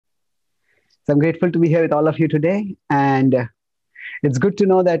So I'm grateful to be here with all of you today. And it's good to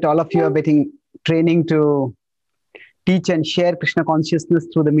know that all of you are getting training to teach and share Krishna consciousness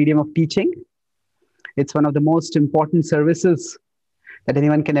through the medium of teaching. It's one of the most important services that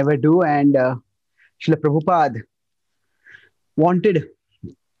anyone can ever do. And Srila Prabhupada wanted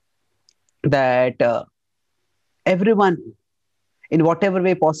that everyone, in whatever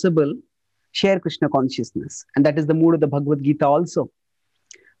way possible, share Krishna consciousness. And that is the mood of the Bhagavad-Gītā also.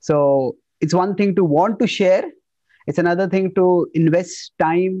 So it's one thing to want to share. It's another thing to invest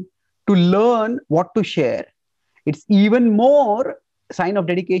time to learn what to share. It's even more sign of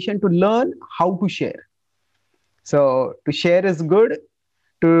dedication to learn how to share. So to share is good.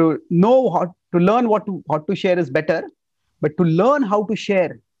 To know how to learn what to share is better. But to learn how to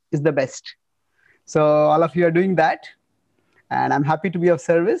share is the best. So all of you are doing that. And I'm happy to be of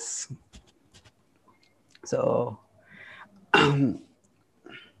service. So,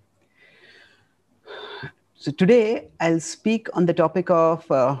 so today I'll speak on the topic of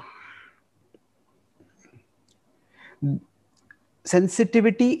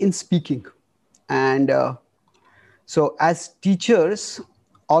sensitivity in speaking. And so as teachers,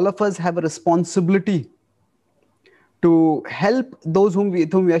 all of us have a responsibility to help those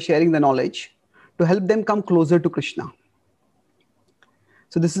with whom we are sharing the knowledge, to help them come closer to Krishna.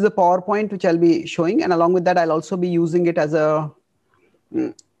 So this is a PowerPoint which I'll be showing, and along with that, I'll also be using it as a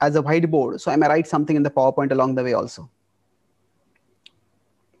whiteboard. So I may write something in the PowerPoint along the way also.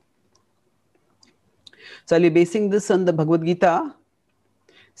 So I'll be basing this on the Bhagavad-Gītā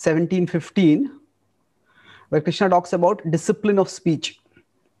 17:15, where Krishna talks about discipline of speech,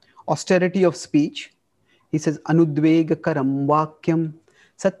 austerity of speech. He says, Anudvegakaram vakyam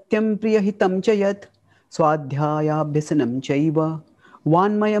satyam priyahitam chayat swadhyaya bhisanam chaiva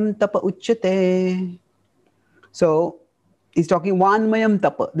Vanmayam tapa uchyate. So he's talking Vanmayam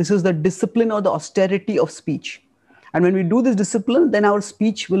tapa. This is the discipline or the austerity of speech. And when we do this discipline, then our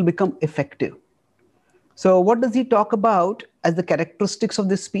speech will become effective. So what does he talk about as the characteristics of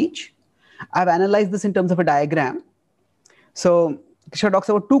this speech? I've analyzed this in terms of a diagram. So Krishna talks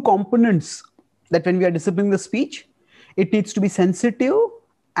about two components that when we are disciplining the speech, it needs to be sensitive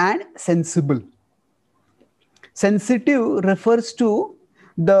and sensible. Sensitive refers to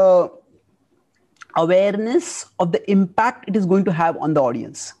the awareness of the impact it is going to have on the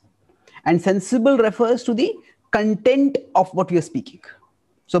audience. And sensible refers to the content of what we are speaking.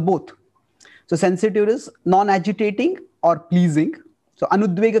 So both. So sensitive is non-agitating or pleasing. So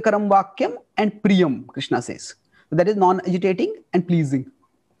anudvegakaram vakyam and priyam, Krishna says. So that is non-agitating and pleasing.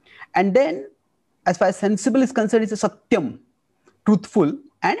 And then as far as sensible is concerned, it's a satyam, truthful,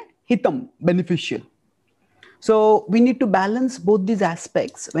 and hitam, beneficial. So we need to balance both these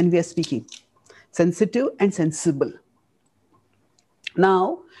aspects when we are speaking, sensitive and sensible.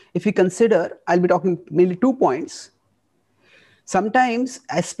 Now, if we consider, I'll be talking mainly 2 points. Sometimes,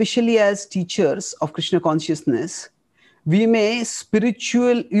 especially as teachers of Krishna consciousness, we may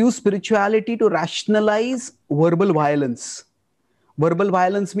use spirituality to rationalize verbal violence. Verbal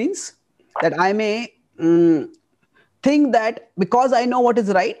violence means that I may think that because I know what is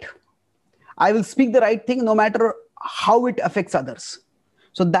right, I will speak the right thing no matter how it affects others.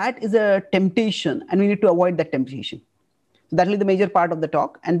 So that is a temptation, and we need to avoid that temptation. So that will be the major part of the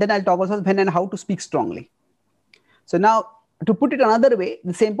talk. And then I'll talk also when and how to speak strongly. So now, to put it another way,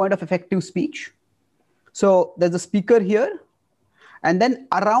 the same point of effective speech. So there's a speaker here, and then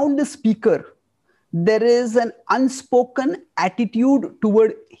around the speaker, there is an unspoken attitude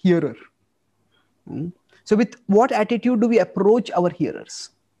toward hearer. So with what attitude do we approach our hearers?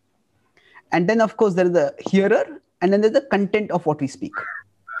 And then, of course, there is the hearer, and then there's the content of what we speak.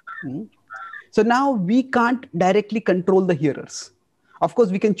 So now we can't directly control the hearers. Of course,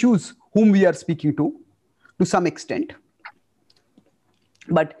 we can choose whom we are speaking to some extent.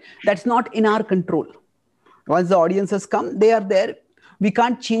 But that's not in our control. Once the audience has come, they are there. We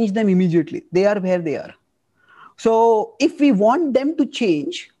can't change them immediately. They are where they are. So if we want them to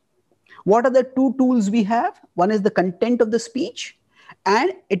change, what are the two tools we have? One is the content of the speech,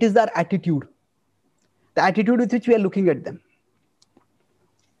 and it is their attitude, the attitude with which we are looking at them.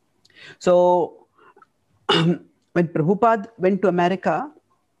 So when Prabhupada went to America,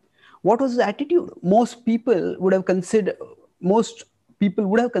 what was his attitude? Most people would have considered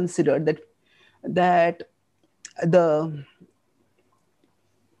that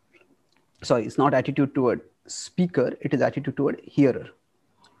it's not attitude toward speaker, it is attitude toward hearer.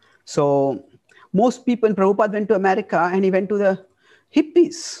 So most people, when Prabhupada went to America and he went to the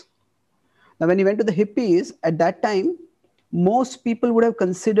hippies. Now when he went to the hippies, at that time, most people would have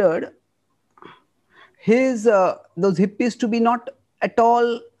considered those hippies to be not at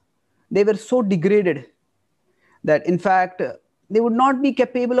all they were so degraded that in fact they would not be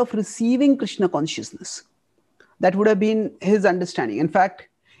capable of receiving Krishna consciousness. That would have been his understanding. In fact,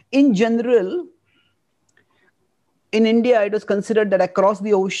 in general, in India, it was considered that across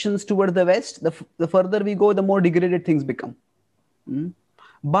the oceans toward the west, the further we go, the more degraded things become.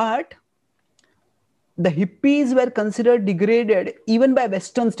 But the hippies were considered degraded even by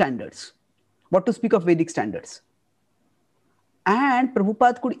Western standards. What to speak of Vedic standards? And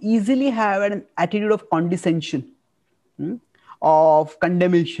Prabhupada could easily have an attitude of condescension, of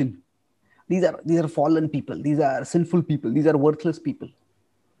condemnation. These are fallen people. These are sinful people. These are worthless people.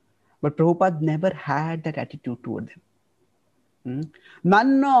 But Prabhupada never had that attitude toward them.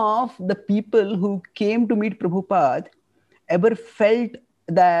 None of the people who came to meet Prabhupada ever felt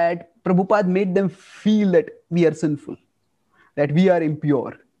that Prabhupada made them feel that we are sinful, that we are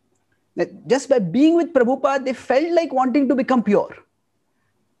impure. That just by being with Prabhupada, they felt like wanting to become pure.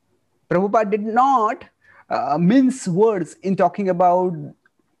 Prabhupada did not mince words in talking about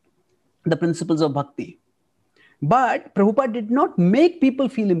the principles of bhakti. But Prabhupada did not make people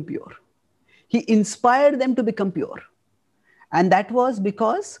feel impure. He inspired them to become pure. And that was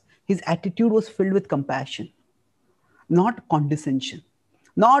because his attitude was filled with compassion, not condescension,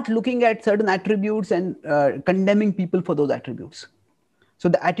 not looking at certain attributes and condemning people for those attributes. So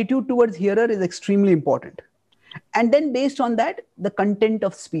the attitude towards hearer is extremely important. And then based on that, the content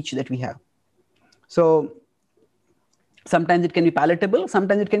of speech that we have. So sometimes it can be palatable,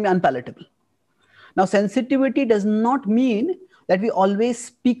 sometimes it can be unpalatable. Now, sensitivity does not mean that we always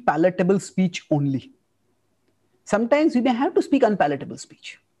speak palatable speech only. Sometimes we may have to speak unpalatable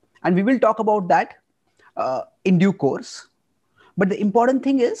speech. And we will talk about that in due course. But the important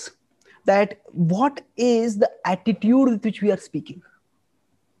thing is that what is the attitude with which we are speaking?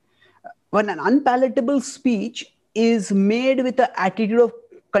 When an unpalatable speech is made with an attitude of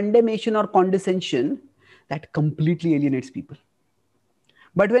condemnation or condescension, that completely alienates people.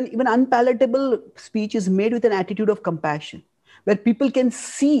 But when even unpalatable speech is made with an attitude of compassion, where people can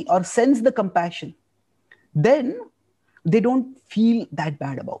see or sense the compassion, then they don't feel that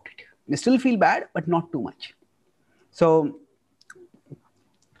bad about it. They still feel bad, but not too much. So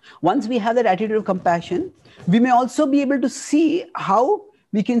once we have that attitude of compassion, we may also be able to see how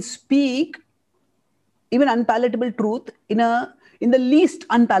we can speak even unpalatable truth in the least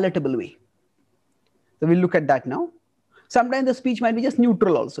unpalatable way. So we'll look at that now. Sometimes the speech might be just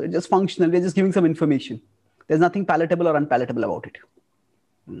neutral also. It's just functional. We're just giving some information. There's nothing palatable or unpalatable about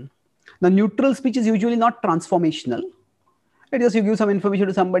it. Now, neutral speech is usually not transformational. It's just you give some information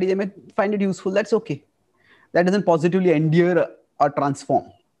to somebody, they may find it useful. That's okay. That doesn't positively endear or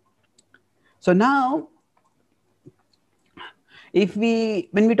transform. So now, when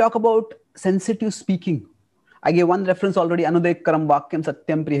we talk about sensitive speaking, I gave one reference already, Anudekaram Vakyam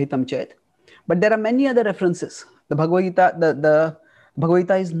Satyam Priyahitam Chet. But there are many other references. The Bhagavad-Gītā, the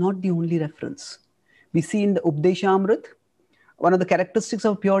Bhagavad-Gītā is not the only reference. We see in the Updeshamrit, one of the characteristics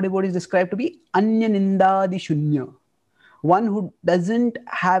of pure devotee is described to be Anya Nindadi Shunya, one who doesn't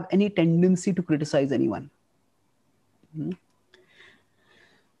have any tendency to criticize anyone.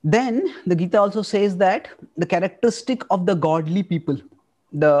 Then the Gita also says that the characteristic of the godly people,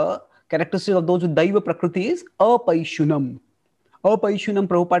 the characteristic of those with Daiva Prakriti is Apaishunam. Apaishunam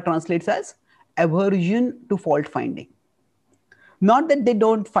Prabhupada translates as aversion to fault finding. Not that they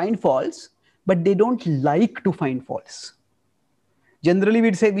don't find faults, but they don't like to find faults. Generally,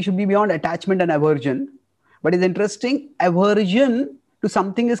 we'd say we should be beyond attachment and aversion. But it's interesting, aversion to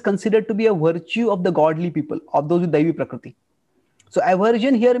something is considered to be a virtue of the godly people, of those with Daivi Prakriti. So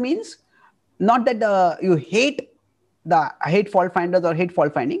aversion here means not that you hate fault finders or hate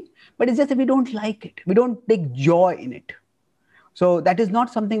fault finding, but it's just that we don't like it. We don't take joy in it. So that is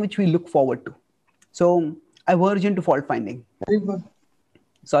not something which we look forward to. So aversion to fault finding. Very good.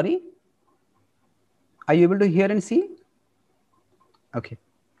 Sorry? Are you able to hear and see? Okay.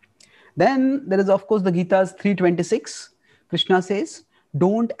 Then there is, of course, the Gita's 3:26. Krishna says,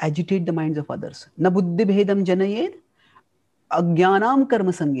 don't agitate the minds of others. Na buddhi bhedam janayed ajnanam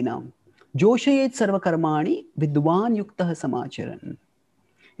karma sanginam joshayed sarva karmani vidwan yuktah samacharan.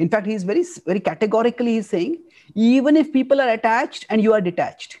 In fact, he is very, very categorically he's saying, even if people are attached and you are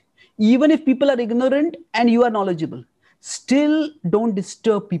detached, even if people are ignorant and you are knowledgeable, still don't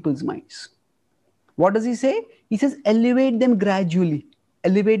disturb people's minds. What does he say? He says, elevate them gradually.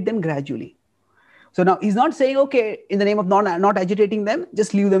 Elevate them gradually. So now he's not saying, okay, in the name of not agitating them,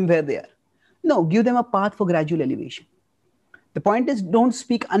 just leave them where they are. No, give them a path for gradual elevation. The point is, don't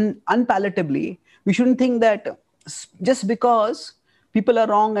speak unpalatably. We shouldn't think that just because people are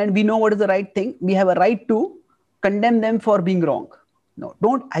wrong and we know what is the right thing, we have a right to condemn them for being wrong. No,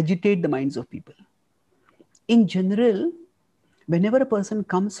 don't agitate the minds of people. In general, whenever a person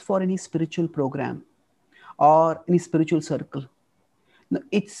comes for any spiritual program or any spiritual circle,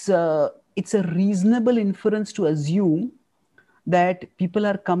 it's a reasonable inference to assume that people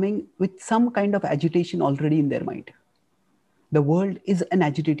are coming with some kind of agitation already in their mind. The world is an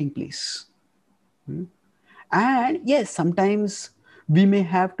agitating place. And yes, sometimes we may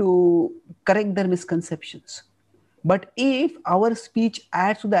have to correct their misconceptions. But if our speech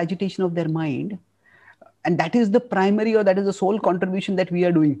adds to the agitation of their mind, and that is the primary or that is the sole contribution that we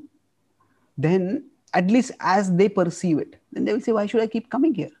are doing, then at least as they perceive it, then they will say, why should I keep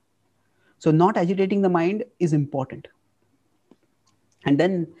coming here? So not agitating the mind is important. And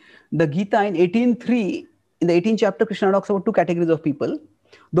then the Gita in 18.3, in the 18th chapter, Krishna talks about two categories of people.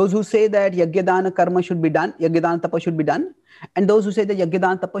 Those who say that Yagyadana karma should be done, Yagyadana tapa should be done, and those who say that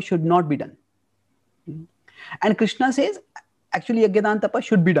Yagyadana tapa should not be done. And Krishna says, actually Yagyadana tapa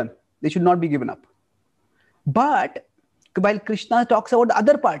should be done. They should not be given up. But while Krishna talks about the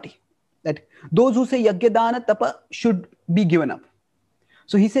other party, that those who say Yagyadana tapa should be given up.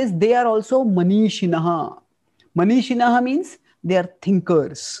 So he says they are also Manishinaha. Manishinaha means they are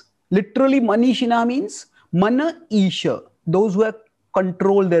thinkers. Literally Manishinaha means Mana Isha, those who have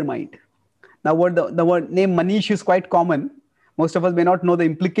control their mind. Now the word name Manish is quite common. Most of us may not know the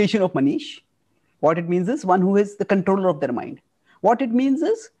implication of Manish. What it means is one who is the controller of their mind. What it means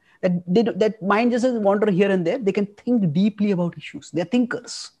is that that mind just doesn't wander here and there. They can think deeply about issues. They are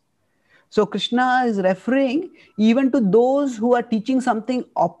thinkers. So Krishna is referring even to those who are teaching something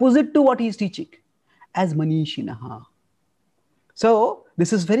opposite to what he is teaching as Manishinaha. So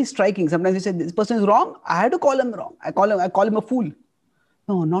this is very striking. Sometimes you say this person is wrong. I had to call him wrong. I call him a fool.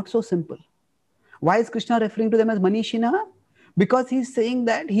 No, not so simple. Why is Krishna referring to them as Manishinaha? Because he's saying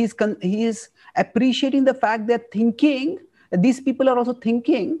that he is appreciating the fact that these people are also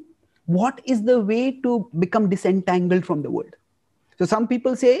thinking, what is the way to become disentangled from the world? So some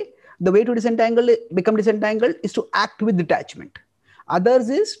people say the way to become disentangled is to act with detachment. Others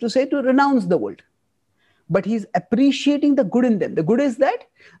is to say to renounce the world. But he's appreciating the good in them. The good is that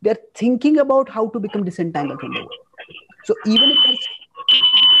they're thinking about how to become disentangled from the world. So even if that's,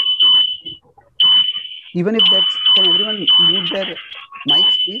 can everyone mute their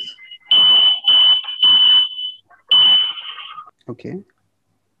mics, please? Okay.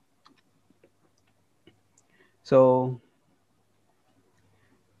 So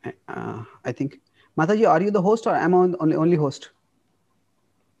I think, Mataji, are you the host or am I only host?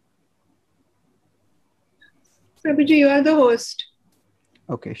 Prabhuji, you are the host.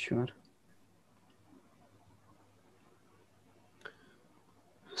 Okay, sure.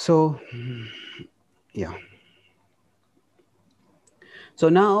 So, yeah. So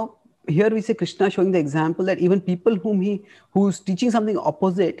now here we see Krishna showing the example that even people who's teaching something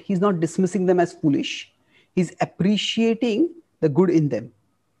opposite, he's not dismissing them as foolish. He's appreciating the good in them.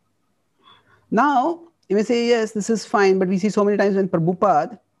 Now, you may say, yes, this is fine, but we see so many times when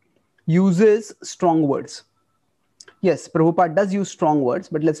Prabhupada uses strong words. Yes, Prabhupada does use strong words,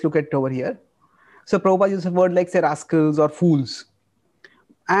 but let's look at it over here. So Prabhupada uses a word like, say, rascals or fools.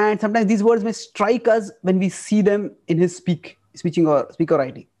 And sometimes these words may strike us when we see them in his speaking or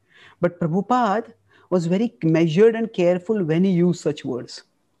writing. But Prabhupada was very measured and careful when he used such words.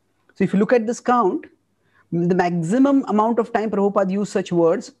 So if you look at this count, the maximum amount of time Prabhupada used such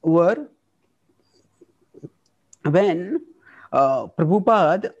words were when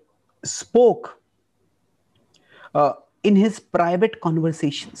Prabhupada spoke in his private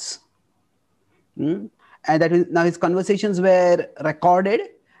conversations. And that is, now his conversations were recorded,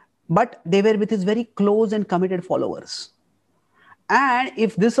 but they were with his very close and committed followers. And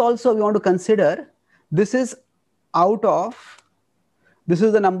if this also we want to consider, this is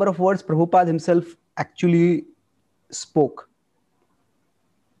the number of words Prabhupada himself actually spoke.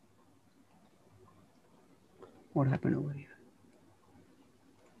 What happened over here?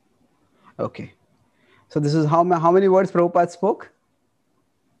 Okay. So this is how many words Prabhupada spoke?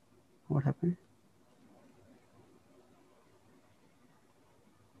 What happened?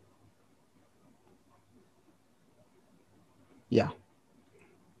 Yeah.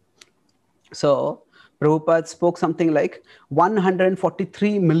 So Prabhupada spoke something like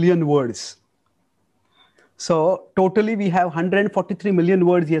 143 million words. So totally we have 143 million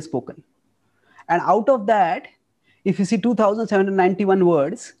words he has spoken. And out of that, if you see 2,791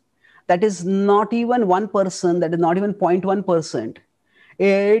 words, that is not even 1%, that is not even 0.1%.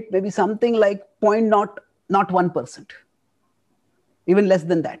 It may be something like 0.01%, even less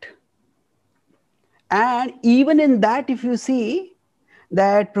than that. And even in that, if you see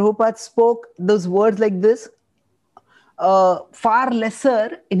that Prabhupada spoke those words like this, far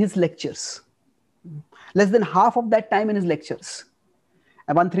lesser in his lectures. Less than half of that time in his lectures.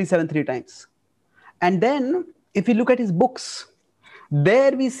 1373 times. And then if we look at his books,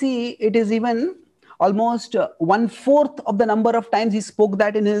 there we see it is even almost 1/4 of the number of times he spoke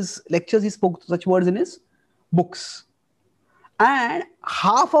that in his lectures, he spoke such words in his books. And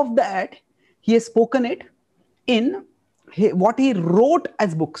half of that, he has spoken it in what he wrote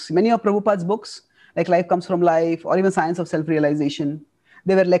as books. Many of Prabhupada's books, like Life Comes from Life or even Science of Self-Realization,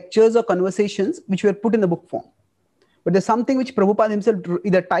 they were lectures or conversations which were put in the book form. But there's something which Prabhupada himself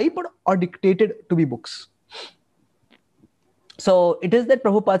either typed or dictated to be books. So it is that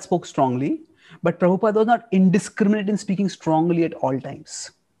Prabhupada spoke strongly, but Prabhupada was not indiscriminate in speaking strongly at all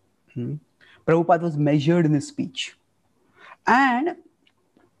times. Prabhupada was measured in his speech. And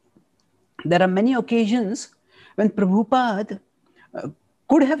there are many occasions when Prabhupada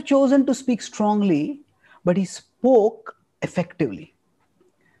could have chosen to speak strongly, but he spoke effectively.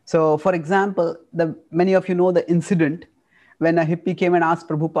 So, for example, many of you know the incident when a hippie came and asked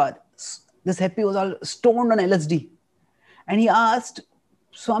Prabhupada. This hippie was all stoned on LSD. And he asked,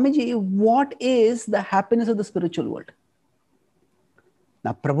 Swamiji, what is the happiness of the spiritual world?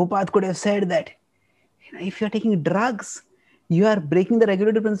 Now, Prabhupada could have said that, if you're taking drugs, you are breaking the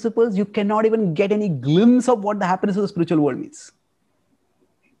regulative principles. You cannot even get any glimpse of what the happiness of the spiritual world means.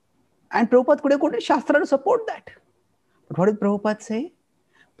 And Prabhupada could have quoted Shastra to support that. But what did Prabhupada say?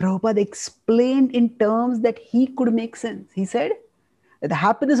 Prabhupada explained in terms that he could make sense. He said that the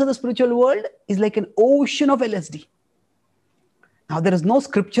happiness of the spiritual world is like an ocean of LSD. Now, there is no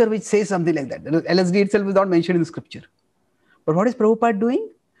scripture which says something like that. LSD itself is not mentioned in the scripture. But what is Prabhupada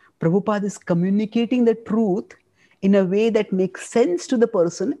doing? Prabhupada is communicating the truth in a way that makes sense to the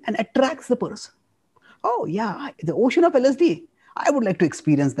person and attracts the person. Oh, yeah, the ocean of LSD. I would like to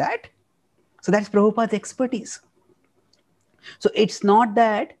experience that. So that's Prabhupada's expertise. So it's not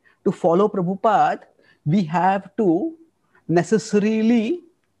that to follow Prabhupada, we have to necessarily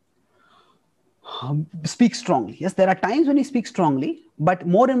speak strongly. Yes, there are times when we speak strongly, but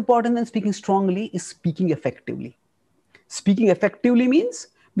more important than speaking strongly is speaking effectively. Speaking effectively means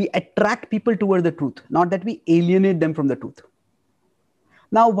we attract people toward the truth, not that we alienate them from the truth.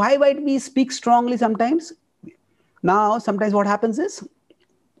 Now, why might we speak strongly sometimes? Now, sometimes what happens is,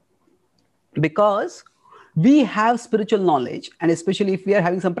 because we have spiritual knowledge, and especially if we are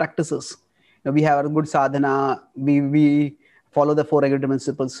having some practices, we have a good sadhana, we follow the 4 regulative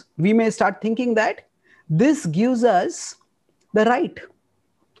principles, we may start thinking that this gives us the right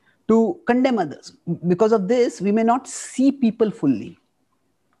to condemn others. Because of this, we may not see people fully.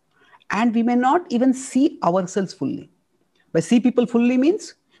 And we may not even see ourselves fully. By see people fully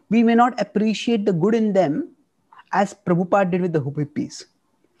means we may not appreciate the good in them as Prabhupada did with the hippies.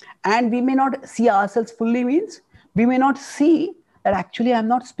 And we may not see ourselves fully means we may not see that actually I'm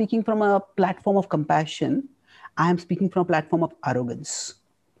not speaking from a platform of compassion. I am speaking from a platform of arrogance.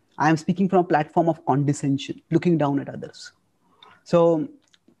 I am speaking from a platform of condescension, looking down at others. So,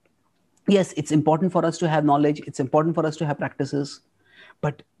 yes, it's important for us to have knowledge. It's important for us to have practices.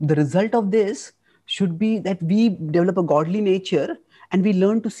 But the result of this should be that we develop a godly nature and we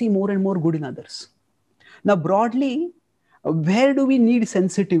learn to see more and more good in others. Now, broadly, where do we need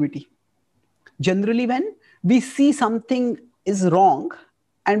sensitivity? Generally, when we see something is wrong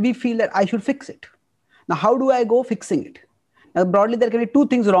and we feel that I should fix it. Now, how do I go fixing it? Now, broadly, there can be 2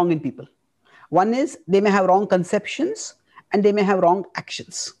 things wrong in people. One is they may have wrong conceptions and they may have wrong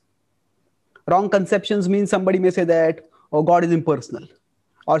actions. Wrong conceptions means somebody may say that, oh, God is impersonal.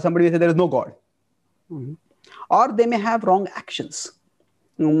 Or somebody may say there is no God. Or they may have wrong actions.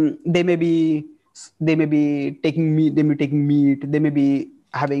 They may be taking meat, they may be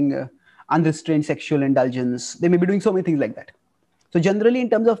having unrestrained sexual indulgence, they may be doing so many things like that. So generally, in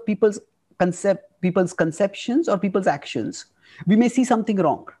terms of people's conceptions or people's actions, we may see something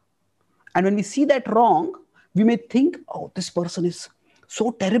wrong. And when we see that wrong, we may think, oh, this person is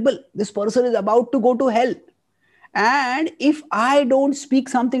so terrible. This person is about to go to hell. And if I don't speak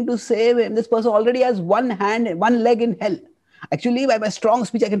something to save him, this person already has one leg in hell. Actually, by my strong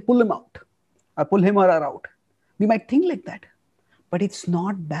speech, I can pull him out. Or pull him or her out. We might think like that. But it's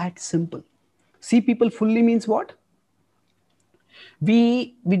not that simple. See people fully means what?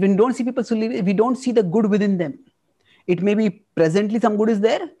 When we don't see people fully, we don't see the good within them. It may be presently some good is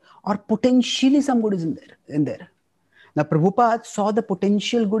there, or potentially some good is in there. Now, Prabhupada saw the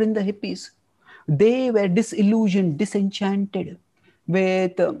potential good in the hippies. They were disillusioned, disenchanted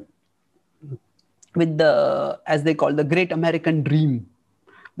with the, as they call, the great American dream,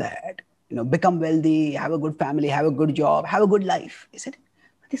 that become wealthy, have a good family, have a good job, have a good life. He said,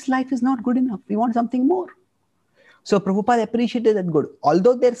 this life is not good enough. We want something more. So Prabhupada appreciated that good.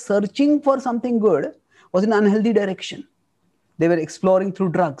 Although their searching for something good was in an unhealthy direction. They were exploring through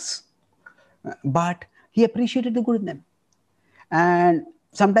drugs. But he appreciated the good in them. And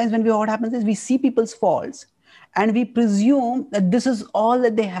sometimes what happens is we see people's faults and we presume that this is all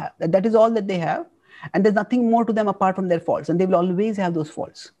that they have, that is all that they have, and there's nothing more to them apart from their faults, and they will always have those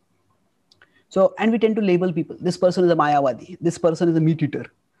faults. So, and we tend to label people. This person is a Mayavadi. This person is a meat eater.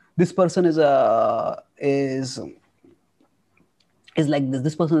 This person is like this.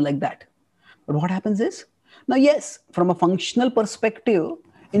 This person is like that. But what happens is, now yes, from a functional perspective,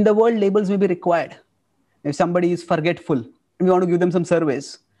 in the world, labels may be required. If somebody is forgetful, and we want to give them some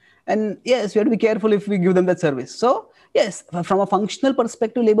service, and yes, we have to be careful if we give them that service. So yes, from a functional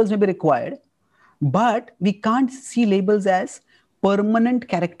perspective, labels may be required, but we can't see labels as permanent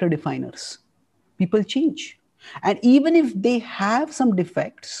character definers. People change. And even if they have some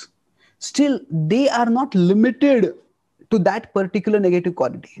defects, still they are not limited to that particular negative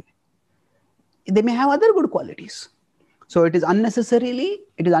quality. They may have other good qualities. So it is unnecessarily,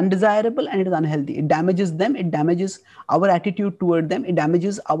 it is undesirable, and it is unhealthy. It damages them, it damages our attitude toward them, it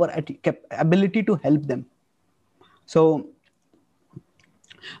damages our ability to help them. So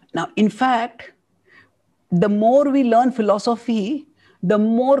now, in fact, the more we learn philosophy, the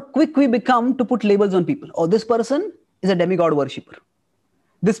more quick we become to put labels on people. Oh, this person is a demigod worshipper.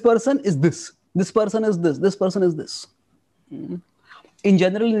 This person is this. This person is this. This person is this. In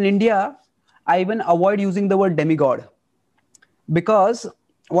general, in India, I even avoid using the word demigod. Because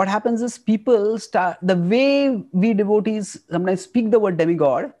what happens is people start, the way we devotees sometimes speak the word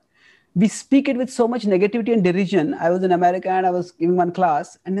demigod, we speak it with so much negativity and derision. I was in America and I was giving one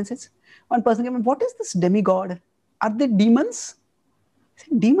class, and then says, one person came, what is this demigod? Are they demons? I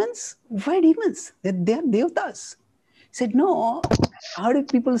said, demons? Why demons? They are devatas. He said, no, how do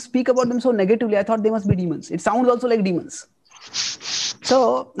people speak about them so negatively? I thought they must be demons. It sounds also like demons.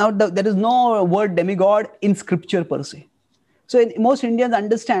 So now there is no word demigod in scripture per se. So most Indians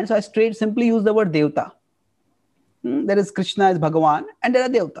understand, so I simply use the word devta. There is Krishna as Bhagavan, and there are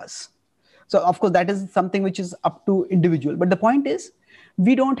devatas. So of course that is something which is up to individual. But the point is,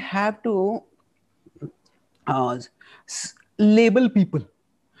 we don't have to label people.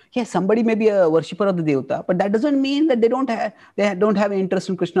 Yes, somebody may be a worshipper of the devta, but that doesn't mean that they don't have an interest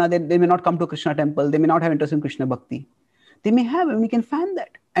in Krishna. They may not come to a Krishna temple. They may not have interest in Krishna bhakti. They may have, and we can fan that.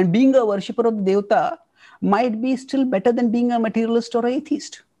 And being a worshipper of the devta might be still better than being a materialist or an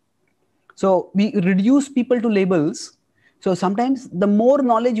atheist. So we reduce people to labels. So sometimes the more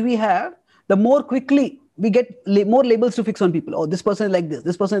knowledge we have, the more quickly we get more labels to fix on people. Oh, this person is like this.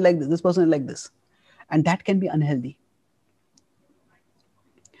 This person is like this. This person is like this. And that can be unhealthy.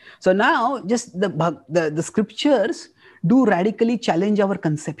 So now just the scriptures do radically challenge our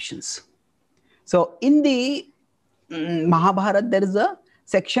conceptions. So in the Mahabharata, there is a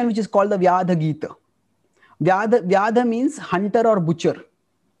section which is called the Bhagavad-Gītā. Vyadha means hunter or butcher.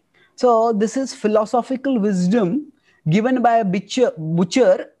 So this is philosophical wisdom given by a butcher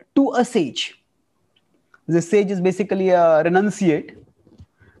to a sage. The sage is basically a renunciate.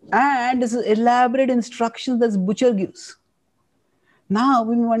 And this is elaborate instructions that butcher gives. Now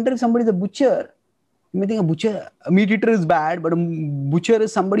we wonder if somebody is a butcher. You may think a meat eater is bad, but a butcher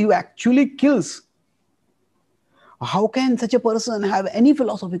is somebody who actually kills. How can such a person have any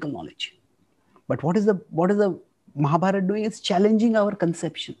philosophical knowledge? But what is the Mahabharata doing? It's challenging our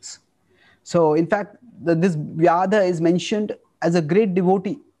conceptions. So in fact, this Vyadha is mentioned as a great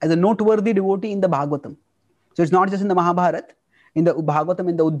devotee, as a noteworthy devotee in the Bhagavatam. So it's not just in the Mahabharata, in the Bhagavatam,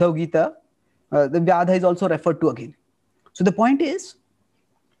 in the Uddhav-Gītā, the Vyadha is also referred to again. So the point is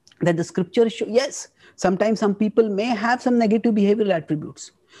that the scriptures show, yes, sometimes some people may have some negative behavioral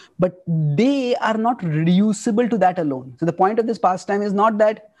attributes, but they are not reducible to that alone. So the point of this pastime is not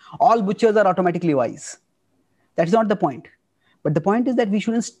that all butchers are automatically wise. That's not the point. But the point is that we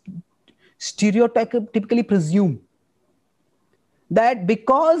shouldn't stereotypically presume that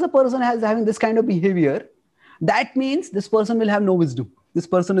because a person is having this kind of behavior, that means this person will have no wisdom. This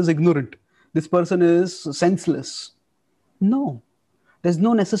person is ignorant. This person is senseless. No, there's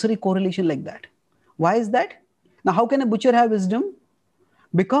no necessary correlation like that. Why is that? Now, how can a butcher have wisdom?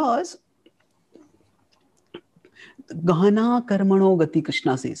 Because Gahana Karmano Gati,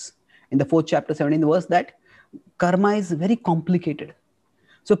 Krishna says in the 4th chapter, 17th verse, that karma is very complicated.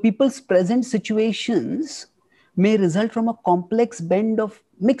 So people's present situations may result from a complex blend of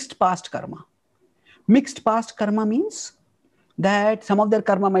mixed past karma. Mixed past karma means that some of their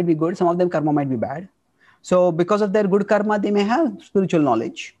karma might be good, some of their karma might be bad. So because of their good karma, they may have spiritual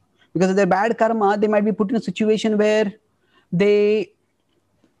knowledge. Because of their bad karma, they might be put in a situation where they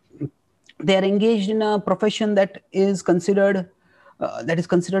they are engaged in a profession that is considered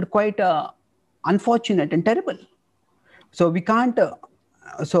quite unfortunate and terrible. So we can't.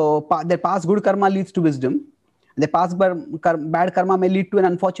 Their past good karma leads to wisdom. Their past bad karma may lead to an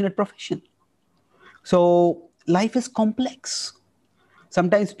unfortunate profession. So life is complex.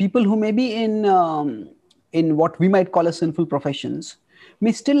 Sometimes people who may be in what we might call as sinful professions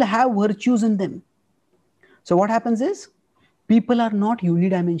may still have virtues in them. So what happens is, people are not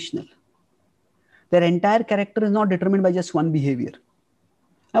unidimensional. Their entire character is not determined by just one behavior.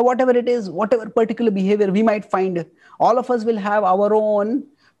 Now, whatever it is, whatever particular behavior we might find, all of us will have our own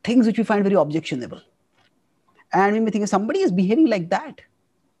things which we find very objectionable. And we may think, somebody is behaving like that.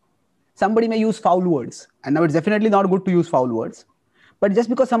 Somebody may use foul words. And now it's definitely not good to use foul words. But just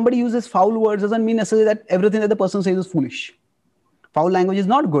because somebody uses foul words doesn't mean necessarily that everything that the person says is foolish. Foul language is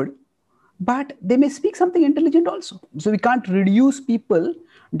not good, but they may speak something intelligent also. So we can't reduce people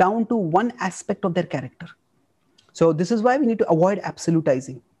down to one aspect of their character. So this is why we need to avoid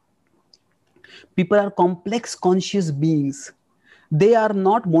absolutizing. People are complex conscious beings. They are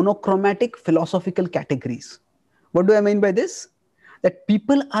not monochromatic philosophical categories. What do I mean by this? That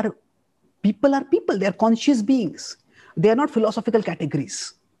people are people. They are conscious beings. They are not philosophical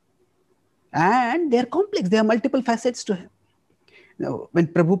categories. And they are complex. There are multiple facets to him. Now, when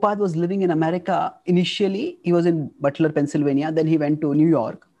Prabhupada was living in America, initially he was in Butler, Pennsylvania. Then he went to New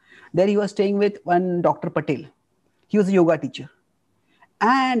York. There he was staying with one Dr. Patel. He was a yoga teacher.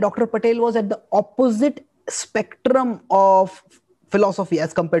 And Dr. Patel was at the opposite spectrum of philosophy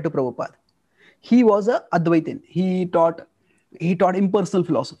as compared to Prabhupada. He was a Advaitin. He taught impersonal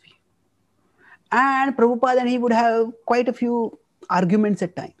philosophy. And Prabhupada and he would have quite a few arguments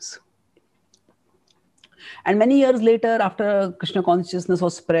at times. And many years later, after Krishna consciousness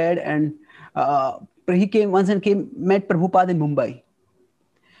was spread, and he came once and met Prabhupada in Mumbai.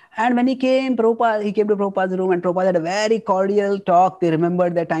 And when he came to Prabhupada's room, and Prabhupada had a very cordial talk. They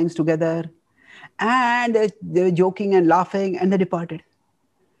remembered their times together. And they were joking and laughing, and they departed.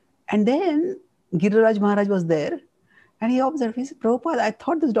 And then Giriraj Maharaj was there, and he observed. He said, Prabhupada, I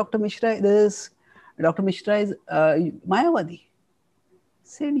thought this Dr. Mishra is Mayavadi. He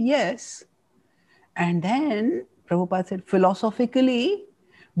said, yes. And then Prabhupada said, philosophically,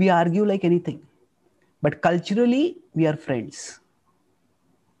 we argue like anything. But culturally, we are friends.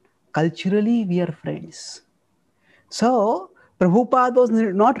 Culturally, we are friends. So, Prabhupada was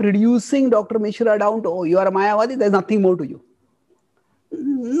not reducing Dr. Mishra down to, oh, you are a Mayavadi, there's nothing more to you.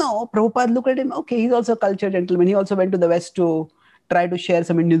 No, Prabhupada looked at him, okay, he's also a cultured gentleman. He also went to the West to try to share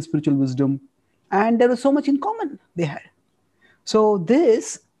some Indian spiritual wisdom. And there was so much in common they had. So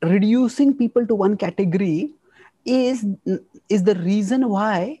this reducing people to one category is the reason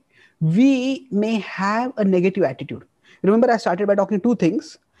why we may have a negative attitude. Remember, I started by talking two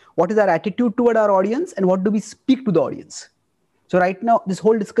things. What is our attitude toward our audience, and what do we speak to the audience? So right now, this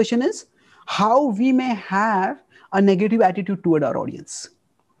whole discussion is how we may have a negative attitude toward our audience.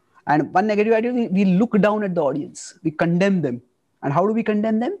 And one negative attitude, we look down at the audience. We condemn them. And how do we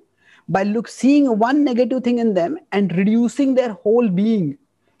condemn them? By seeing one negative thing in them and reducing their whole being,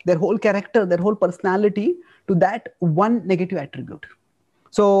 their whole character, their whole personality to that one negative attribute.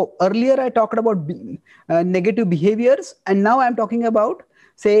 So earlier I talked about negative behaviors, and now I'm talking about,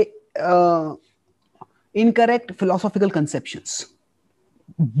 say, incorrect philosophical conceptions.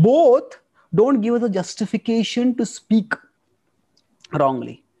 Both don't give us a justification to speak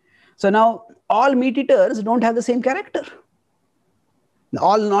wrongly. So now all meat eaters don't have the same character.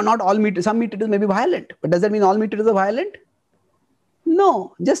 Not all meat, some meat eaters may be violent, but does that mean all meat eaters are violent?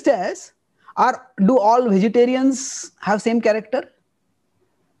 No. Just as, do all vegetarians have same character?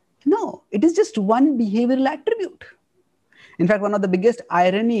 No. It is just one behavioral attribute. In fact, one of the biggest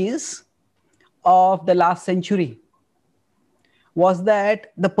ironies of the last century was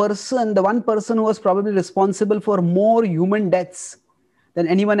that the one person who was probably responsible for more human deaths than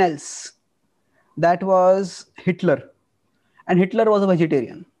anyone else, that was Hitler. And Hitler was a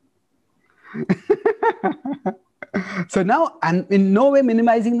vegetarian. So now I'm in no way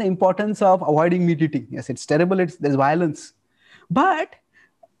minimizing the importance of avoiding meat eating. Yes, it's terrible. There's violence. But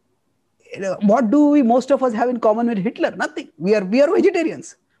what do most of us have in common with Hitler? Nothing. We are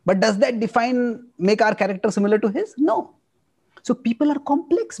vegetarians. But does that make our character similar to his? No. So people are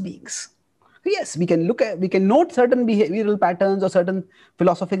complex beings. Yes, we can note certain behavioral patterns or certain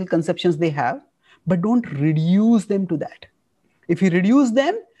philosophical conceptions they have, but don't reduce them to that. If we reduce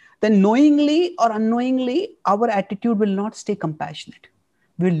them, then knowingly or unknowingly, our attitude will not stay compassionate.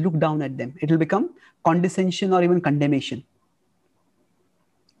 We will look down at them. It will become condescension or even condemnation.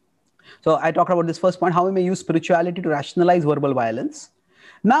 So I talked about this first point, how we may use spirituality to rationalize verbal violence.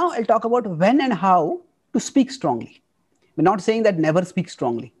 Now I'll talk about when and how to speak strongly. We're not saying that never speak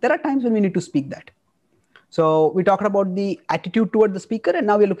strongly. There are times when we need to speak that. So we talked about the attitude toward the speaker, and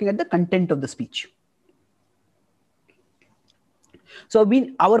now we're looking at the content of the speech. So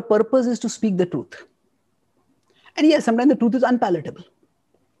our purpose is to speak the truth. And yes, sometimes the truth is unpalatable.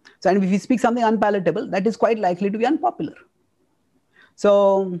 So and if we speak something unpalatable, that is quite likely to be unpopular.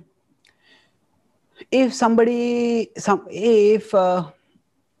 So if somebody, if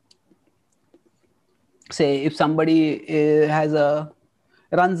somebody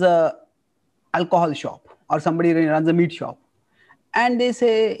runs a alcohol shop, or somebody runs a meat shop, and they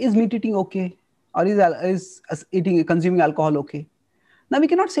say, is meat eating okay, or is consuming alcohol okay? Now we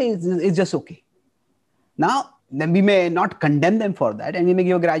cannot say it's just okay. Now then we may not condemn them for that, and we may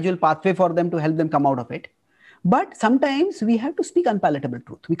give a gradual pathway for them to help them come out of it. But sometimes we have to speak unpalatable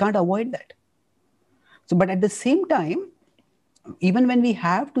truth. We can't avoid that. So, but at the same time, even when we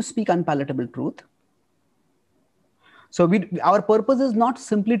have to speak unpalatable truth, so our purpose is not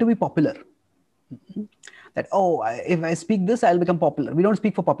simply to be popular. That, oh, if I speak this, I'll become popular. We don't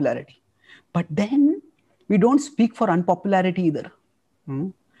speak for popularity. But then we don't speak for unpopularity either.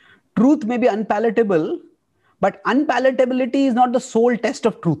 Truth may be unpalatable, but unpalatability is not the sole test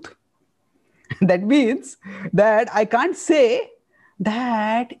of truth. That means that I can't say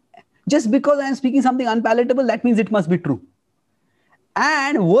that just because I am speaking something unpalatable, that means it must be true.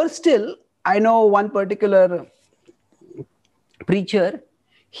 And worse still, I know one particular preacher,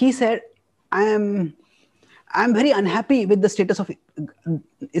 he said, I'm very unhappy with the status of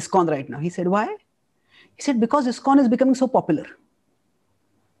ISKCON right now. He said, why? He said, because ISKCON is becoming so popular.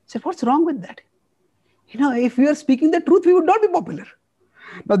 I said, what's wrong with that? If we are speaking the truth, we would not be popular.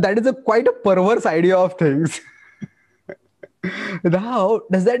 Now, that is quite a perverse idea of things. Now,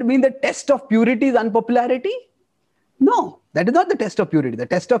 does that mean the test of purity is unpopularity? No, that is not the test of purity. The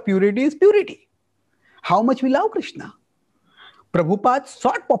test of purity is purity. How much we love Krishna. Prabhupada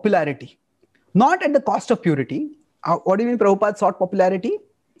sought popularity, not at the cost of purity. What do you mean Prabhupada sought popularity?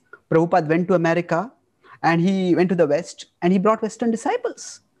 Prabhupada went to America, and he went to the West, and he brought Western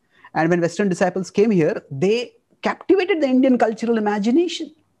disciples. And when Western disciples came here, they captivated the Indian cultural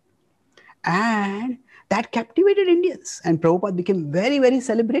imagination. And that captivated Indians. And Prabhupada became very, very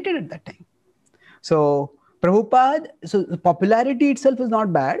celebrated at that time. So the popularity itself is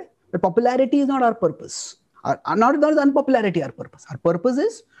not bad, but popularity is not our purpose. Not is unpopularity our purpose. Our purpose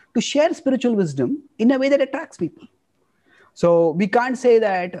is to share spiritual wisdom in a way that attracts people. So we can't say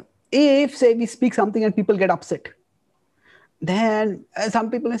that if, say, we speak something and people get upset, then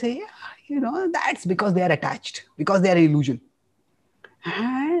some people say, yeah, that's because they are attached, because they are an illusion.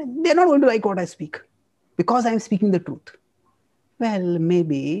 And they're not going to like what I speak because I'm speaking the truth. Well,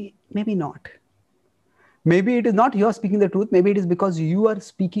 maybe not. Maybe it is not you're speaking the truth. Maybe it is because you are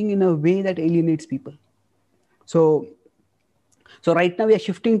speaking in a way that alienates people. So right now we are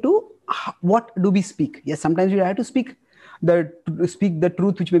shifting to what do we speak? Yes, sometimes we have to speak the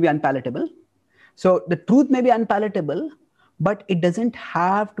truth, which may be unpalatable. So the truth may be unpalatable, but it doesn't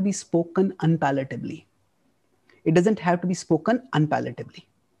have to be spoken unpalatably. It doesn't have to be spoken unpalatably.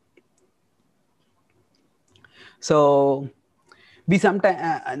 So we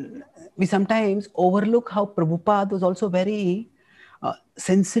sometimes overlook how Prabhupada was also very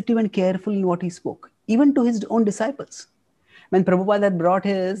sensitive and careful in what he spoke, even to his own disciples. When Prabhupada had brought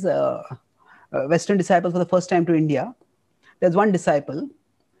his Western disciples for the first time to India, there's one disciple.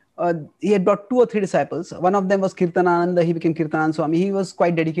 He had brought 2 or 3 disciples. One of them was Kirtanananda. He became Kirtananda Swami. He was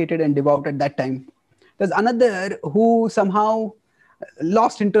quite dedicated and devout at that time. There's another who somehow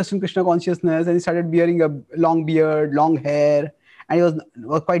lost interest in Krishna consciousness, and he started wearing a long beard, long hair, and he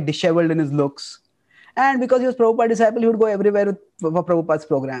was quite disheveled in his looks. And because he was Prabhupada's disciple, he would go everywhere for Prabhupada's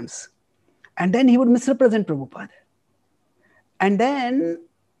programs. And then he would misrepresent Prabhupada. And then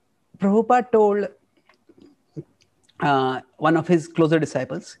Prabhupada told one of his closer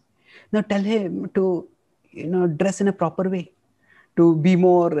disciples, now tell him to dress in a proper way, to be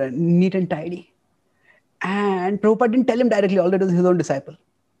more neat and tidy. And Prabhupada didn't tell him directly, although it was his own disciple.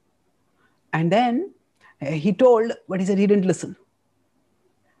 And then he told, but he said he didn't listen.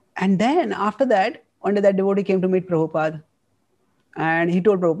 And then after that, one day that devotee came to meet Prabhupada, and he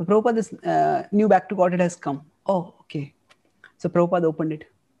told Prabhupada, this new back to Godhead has come. Oh, okay. So Prabhupada opened it,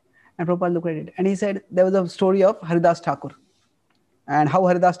 and Prabhupada looked at it, and he said there was a story of Haridas Thakur, and how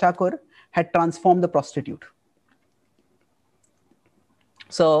Haridas Thakur had transformed the prostitute.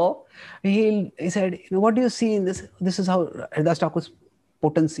 So he said, what do you see in this? This is how Haridas Thakur's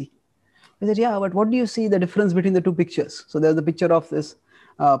potency. He said, yeah, but what do you see the difference between the 2 pictures? So there's a picture of this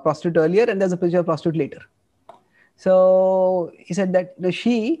prostitute earlier, and there's a picture of prostitute later. So he said that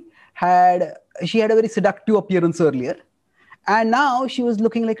she had a very seductive appearance earlier, and now she was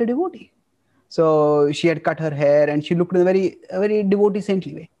looking like a devotee. So she had cut her hair and she looked in a very devotee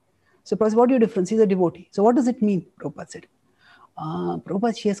saintly way. So Prabhupada said, what is your difference? She's a devotee. So what does it mean? Prabhupada said,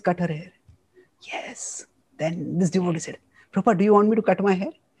 Prabhupada, she has cut her hair. Yes. Then this devotee said, Prabhupada, do you want me to cut my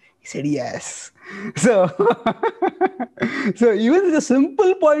hair? He said, yes. So, so even the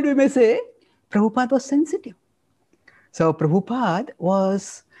simple point we may say, Prabhupada was sensitive. So Prabhupada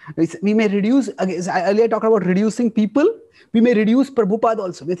was, we may reduce, I earlier talked about reducing people, we may reduce Prabhupada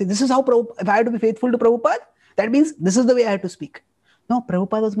also. We think this is how, if I have to be faithful to Prabhupada, that means this is the way I have to speak. No,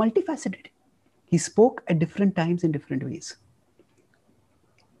 Prabhupada was multifaceted. He spoke at different times in different ways.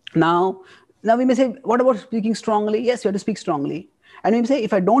 Now we may say, what about speaking strongly? Yes, you have to speak strongly. And we may say,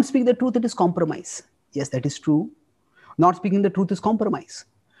 if I don't speak the truth, it is compromise. Yes, that is true. Not speaking the truth is compromise.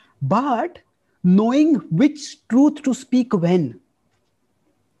 But knowing which truth to speak when,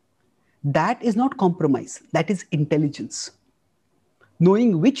 that is not compromise. That is intelligence.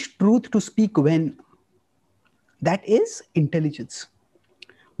 Knowing which truth to speak when, that is intelligence.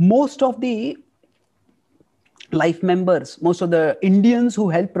 Most of the life members, most of the Indians who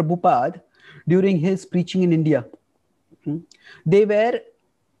helped Prabhupada during his preaching in India, they were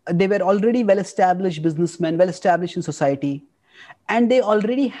already well-established businessmen, well-established in society, and they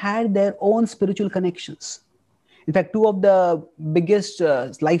already had their own spiritual connections. In fact, two of the biggest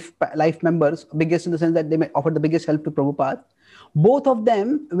life members, biggest in the sense that they offered the biggest help to Prabhupada, both of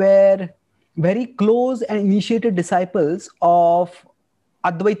them were very close and initiated disciples of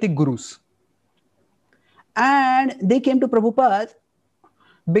Advaitic gurus. And they came to Prabhupada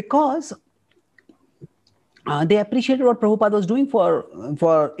because they appreciated what Prabhupada was doing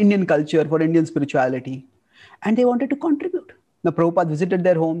for Indian culture, for Indian spirituality, and they wanted to contribute. Now, Prabhupada visited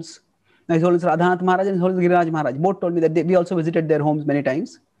their homes. Now, his Holiness Radhanath Maharaj and his Holiness Giriraj Maharaj both told me that we also visited their homes many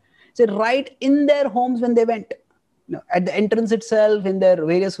times. He said, right in their homes when they went, at the entrance itself, in their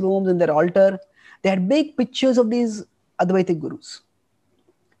various rooms, in their altar, they had big pictures of these Advaitic gurus.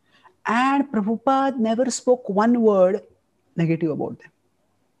 And Prabhupada never spoke one word negative about them.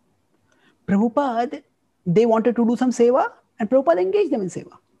 Prabhupada, they wanted to do some seva, and Prabhupada engaged them in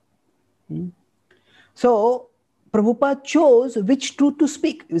seva. So Prabhupada chose which truth to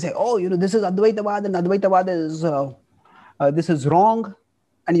speak. You say, oh, this is Advaitavad, and Advaitavad is this is wrong,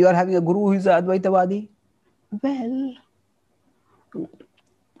 and you are having a guru who is Advaitavadi. Well,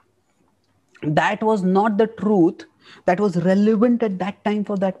 that was not the truth that was relevant at that time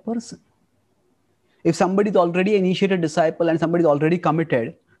for that person. If somebody is already an initiated disciple and somebody is already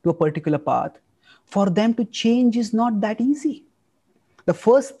committed to a particular path, for them to change is not that easy. The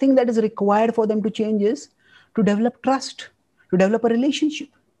first thing that is required for them to change is to develop trust, to develop a relationship.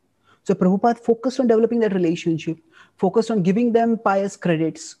 So Prabhupada focused on developing that relationship, focused on giving them pious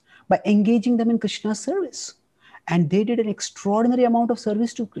credits by engaging them in Krishna's service. And they did an extraordinary amount of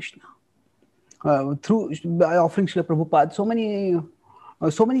service to Krishna by offering Srila Prabhupada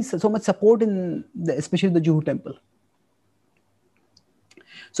so much support in especially the Juhu temple.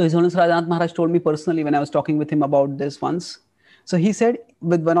 So His Holiness Radhanath Maharaj told me personally when I was talking with him about this once. So he said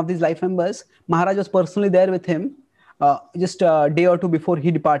with one of these life members, Maharaj was personally there with him just a day or two before he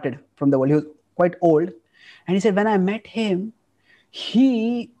departed from the world. He was quite old. And he said, when I met him,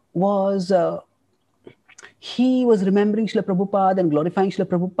 he was remembering Srila Prabhupada and glorifying Srila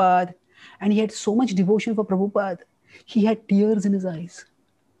Prabhupada. And he had so much devotion for Prabhupada. He had tears in his eyes.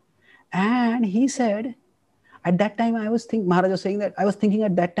 And he said, at that time, Maharaj was saying that I was thinking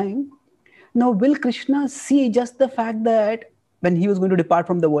at that time, now will Krishna see just the fact that when he was going to depart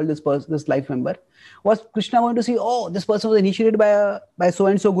from the world, this life member, was Krishna going to see, oh, this person was initiated by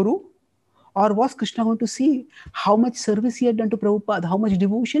so-and-so guru? Or was Krishna going to see how much service he had done to Prabhupada, how much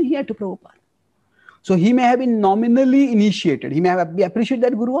devotion he had to Prabhupada? So he may have been nominally initiated. He may have appreciated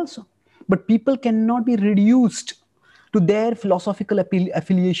that guru also. But people cannot be reduced to their philosophical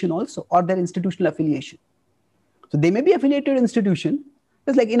affiliation also, or their institutional affiliation. So they may be affiliated institution.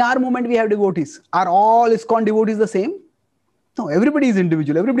 It's like in our movement, we have devotees. Are all ISKCON devotees the same? No, everybody is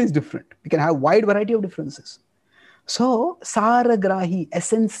individual. Everybody is different. We can have wide variety of differences. So, Saragrahi,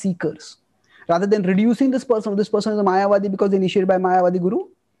 essence seekers. Rather than reducing this person is a Mayavadi because they initiated by Mayavadi Guru,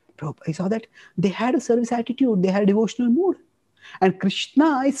 I saw that they had a service attitude. They had a devotional mood. And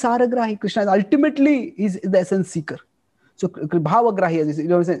Krishna is Saragrahi. Krishna is ultimately is the essence seeker. So,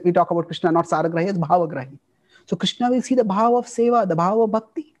 Bhavagrahi, we talk about Krishna, not Saragrahi, as Bhavagrahi. So Krishna will see the bhava of seva, the bhava of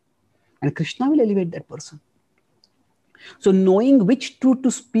bhakti. And Krishna will elevate that person. So knowing which truth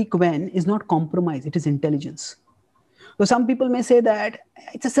to speak when is not compromise, it is intelligence. So some people may say that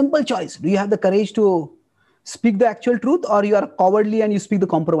it's a simple choice. Do you have the courage to speak the actual truth, or you are cowardly and you speak the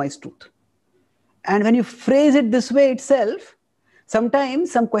compromised truth. And when you phrase it this way itself,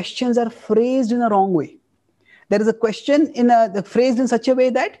 sometimes some questions are phrased in a wrong way. There is a question phrased in such a way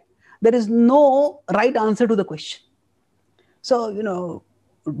that there is no right answer to the question. So,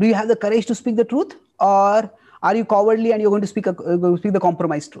 do you have the courage to speak the truth, or are you cowardly and you're going to speak the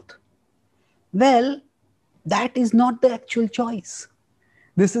compromised truth? Well, that is not the actual choice.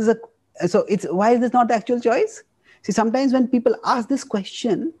 Why is this not the actual choice? See, sometimes when people ask this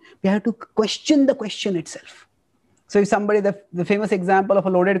question, we have to question the question itself. So if the famous example of a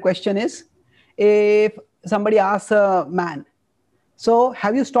loaded question is, if somebody asks a man, so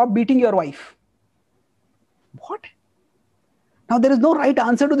have you stopped beating your wife? What? Now there is no right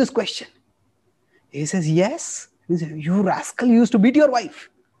answer to this question. He says, yes. He says, you rascal, you used to beat your wife.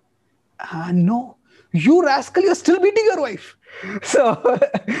 No. You rascal, you're still beating your wife. So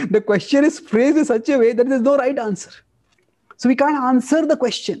the question is phrased in such a way that there's no right answer. So we can't answer the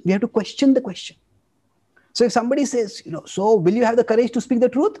question. We have to question the question. So if somebody says, so will you have the courage to speak the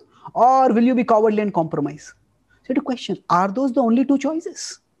truth, or will you be cowardly and compromise? So you have to question, are those the only two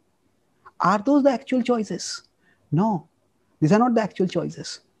choices? Are those the actual choices? No, these are not the actual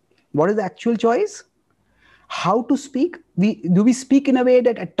choices. What is the actual choice? How to speak? Do we speak in a way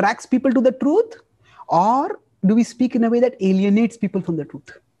that attracts people to the truth, or do we speak in a way that alienates people from the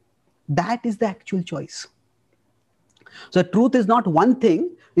truth? That is the actual choice. So truth is not one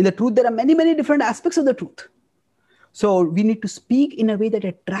thing. In the truth, there are many, many different aspects of the truth. So we need to speak in a way that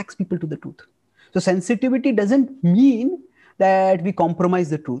attracts people to the truth. So sensitivity doesn't mean that we compromise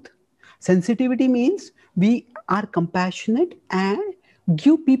the truth. Sensitivity means we are compassionate and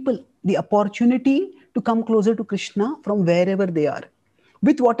give people the opportunity to come closer to Krishna from wherever they are,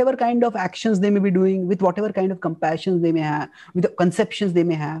 with whatever kind of actions they may be doing, with whatever kind of compassions they may have, with the conceptions they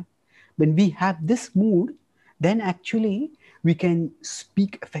may have. When we have this mood, then actually we can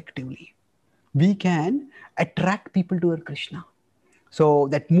speak effectively. We can attract people toward Krishna. So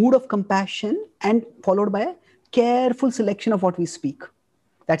that mood of compassion, and followed by a careful selection of what we speak.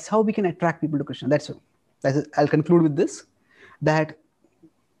 That's how we can attract people to Krishna. I'll conclude with this, that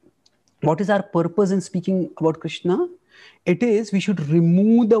what is our purpose in speaking about Krishna? It is we should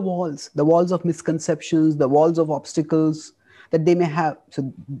remove the walls of misconceptions, the walls of obstacles that they may have.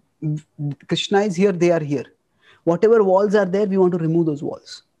 So Krishna is here, they are here. Whatever walls are there, we want to remove those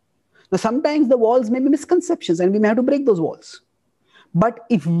walls. Now, sometimes the walls may be misconceptions and we may have to break those walls. But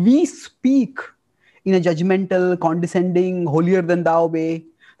if we speak in a judgmental, condescending, holier than thou way,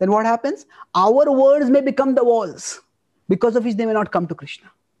 then what happens? Our words may become the walls, because of which they may not come to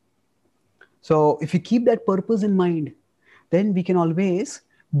Krishna. So if we keep that purpose in mind, then we can always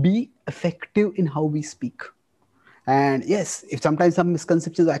be effective in how we speak. And yes, if sometimes some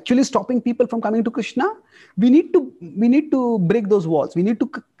misconceptions are actually stopping people from coming to Krishna, we need to break those walls. We need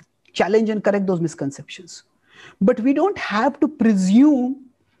to challenge and correct those misconceptions. But we don't have to presume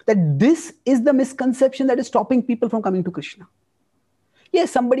that this is the misconception that is stopping people from coming to Krishna.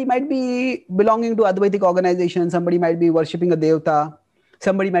 Yes, somebody might be belonging to Advaitic organization, somebody might be worshipping a devta,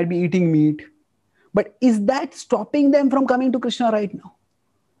 somebody might be eating meat. But is that stopping them from coming to Krishna right now?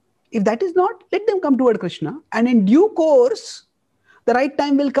 If that is not, let them come toward Krishna. And in due course, the right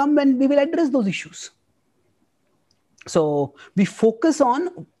time will come when we will address those issues. So we focus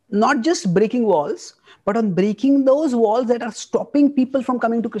on not just breaking walls, but on breaking those walls that are stopping people from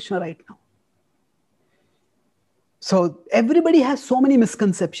coming to Krishna right now. So everybody has so many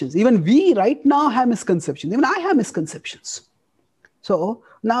misconceptions. Even we right now have misconceptions. Even I have misconceptions. So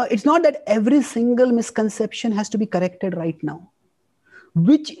now it's not that every single misconception has to be corrected right now.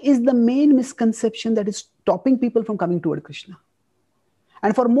 Which is the main misconception that is stopping people from coming toward Krishna?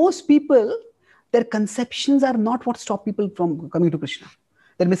 And for most people, their conceptions are not what stop people from coming to Krishna.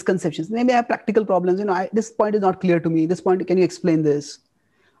 Their misconceptions. They may have practical problems. This point is not clear to me. This point, can you explain this?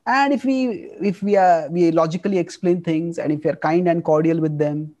 And if we logically explain things, and if we are kind and cordial with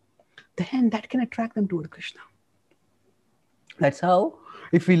them, then that can attract them toward Krishna. That's how,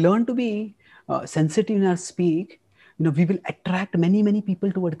 if we learn to be sensitive in our speak, we will attract many, many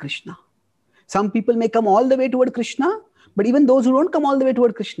people toward Krishna. Some people may come all the way toward Krishna, but even those who don't come all the way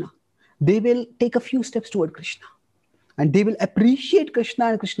toward Krishna, they will take a few steps toward Krishna. And they will appreciate Krishna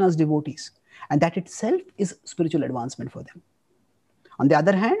and Krishna's devotees. And that itself is spiritual advancement for them. On the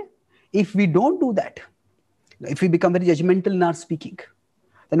other hand, if we don't do that, if we become very judgmental in our speaking,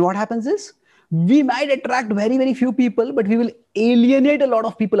 then what happens is, we might attract very, very few people, but we will alienate a lot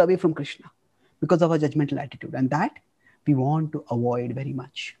of people away from Krishna because of our judgmental attitude. And that we want to avoid very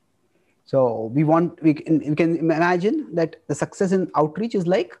much. So we can imagine that the success in outreach is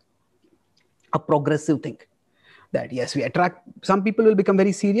like a progressive thing. that yes, we attract, some people will become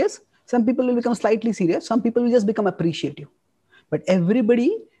very serious, some people will become slightly serious, some people will just become appreciative, but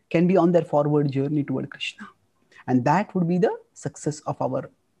everybody can be on their forward journey toward Krishna. And that would be the success of our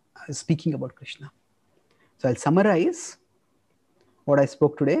speaking about Krishna. So I'll summarize what I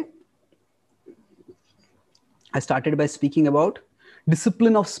spoke today. I started by speaking about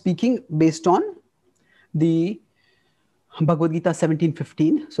discipline of speaking based on the Bhagavad-Gītā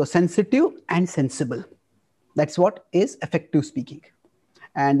 17:15. So sensitive and sensible. That's what is effective speaking.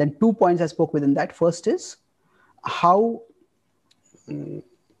 And then 2 points I spoke within that. First is how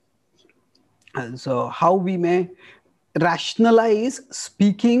we may rationalize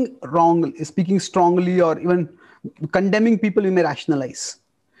speaking wrongly, speaking strongly, or even condemning people we may rationalize.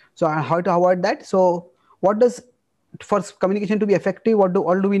 So how to avoid that? So what does, for communication to be effective, what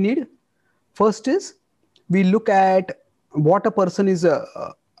do we need? First is we look at what a person is,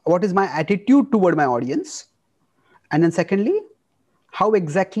 what is my attitude toward my audience. And then secondly, how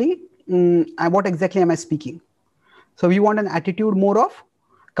exactly, what exactly am I speaking? So we want an attitude more of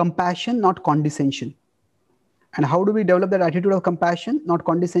compassion, not condescension. And how do we develop that attitude of compassion, not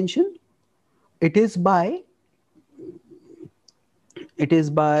condescension? It is by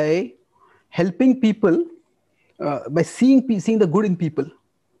helping people, by seeing the good in people,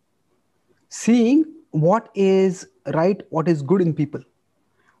 seeing what is right, what is good in people.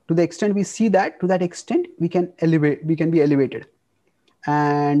 To the extent we see that, to that extent we can be elevated,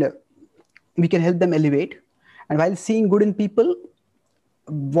 and we can help them elevate. And while seeing good in people,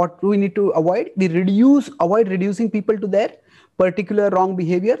 what do we need to avoid? We avoid reducing people to their particular wrong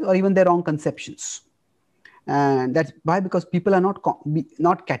behavior or even their wrong conceptions. And that's why, because people are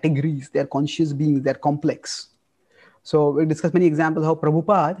not categories, they're conscious beings, they're complex. So we discussed many examples how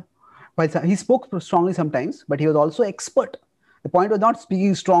Prabhupada, while he spoke strongly sometimes, but he was also expert. The point was not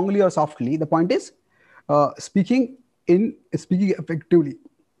speaking strongly or softly. The point is speaking effectively.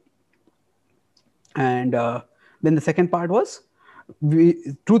 And then the second part was,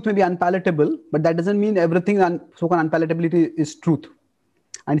 truth may be unpalatable, but that doesn't mean everything so-called unpalatability is truth.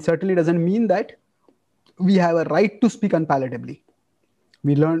 And it certainly doesn't mean that we have a right to speak unpalatably.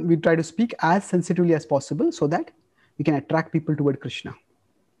 We try to speak as sensitively as possible so that we can attract people toward Krishna.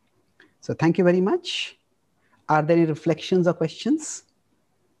 So thank you very much. Are there any reflections or questions?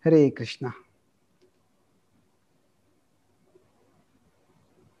 Hare Krishna.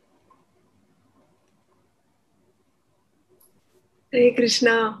 Hare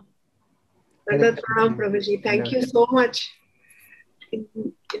Krishna. Prabhuji, thank you so much. In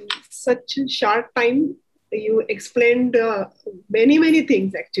such a short time, you explained many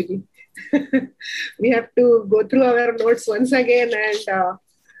things actually. We have to go through our notes once again and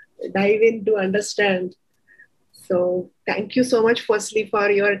dive in to understand. So thank you so much firstly for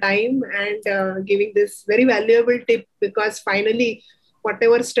your time and giving this very valuable tip, because finally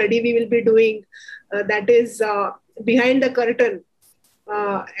whatever study we will be doing, that is behind the curtain.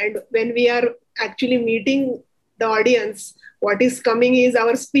 And when we are actually meeting the audience, what is coming is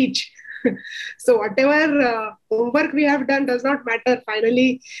our speech. So whatever homework we have done does not matter.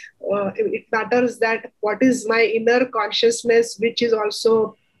 Finally, it matters that what is my inner consciousness, which is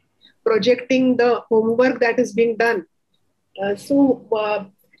also projecting the homework that is being done. So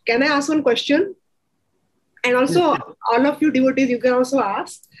can I ask one question? And also, all of you devotees, you can also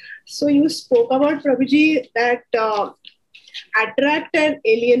ask. So you spoke about, Prabhuji, that attract and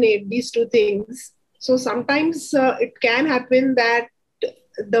alienate, these two things. So sometimes it can happen that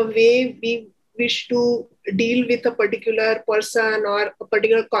the way we wish to deal with a particular person or a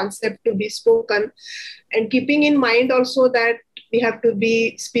particular concept to be spoken, and keeping in mind also that we have to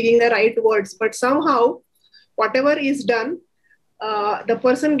be speaking the right words, but somehow whatever is done, the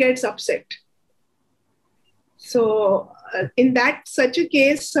person gets upset. So in such a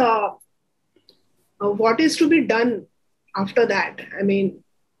case, what is to be done after that? I mean,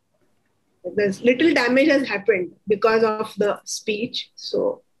 there's little damage has happened because of the speech.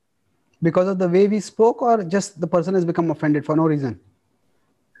 So because of the way we spoke, or just the person has become offended for no reason,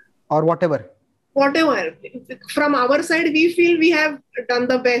 or whatever? Whatever. From our side, we feel we have done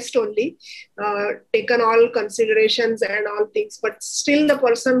the best only, taken all considerations and all things, but still the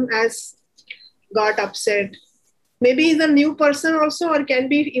person has got upset. Maybe he's a new person also, or can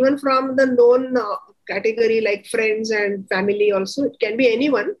be even from the known category like friends and family also. It can be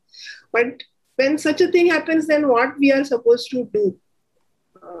anyone. But when such a thing happens, then what we are supposed to do?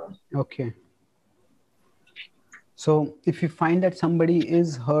 Okay. So if you find that somebody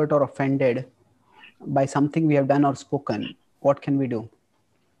is hurt or offended by something we have done or spoken, what can we do?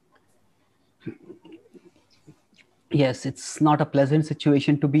 Yes, it's not a pleasant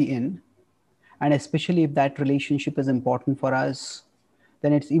situation to be in. And especially if that relationship is important for us,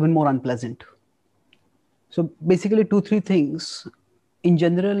 then it's even more unpleasant. So basically 2-3 things. In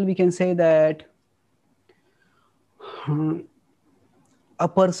general, we can say that a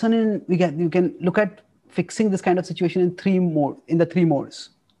person you can look at fixing this kind of situation in the three modes.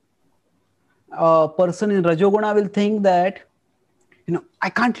 A person in Rajoguna will think that, I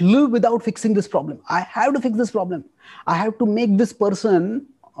can't live without fixing this problem. I have to fix this problem. I have to make this person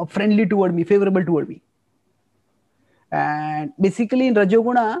friendly toward me, favorable toward me. And basically in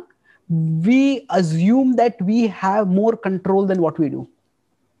Rajoguna, we assume that we have more control than what we do.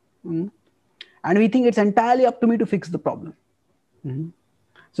 And we think it's entirely up to me to fix the problem.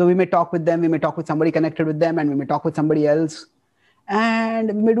 So we may talk with them, we may talk with somebody connected with them, and we may talk with somebody else.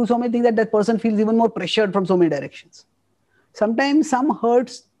 And we may do so many things that that person feels even more pressured from so many directions. Sometimes some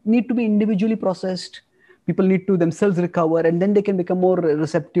hurts need to be individually processed. People need to themselves recover, and then they can become more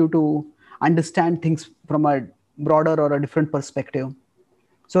receptive to understand things from a broader or a different perspective.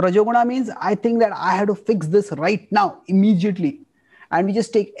 So Rajoguna means I think that I have to fix this right now, immediately. And we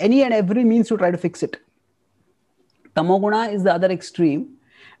just take any and every means to try to fix it. Tamoguna is the other extreme,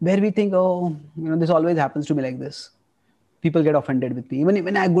 where we think, this always happens to me like this. People get offended with me. Even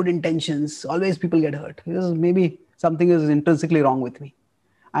when I have good intentions, always people get hurt. Because maybe something is intrinsically wrong with me.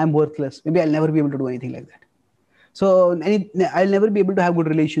 I'm worthless. Maybe I'll never be able to do anything like that. So I'll never be able to have good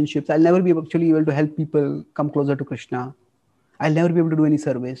relationships. I'll never be able to help people come closer to Krishna. I'll never be able to do any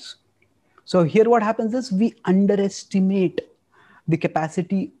service. So here what happens is we underestimate the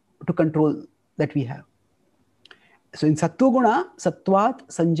capacity to control that we have. So in Sattva-guna, Sattvat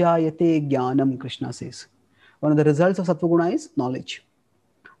Sanjayate Jnanam, Krishna says. One of the results of Sattva-guna is knowledge.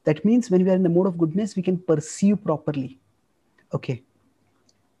 That means when we are in the mode of goodness, we can perceive properly. Okay,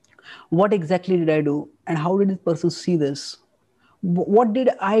 what exactly did I do? And how did this person see this? What did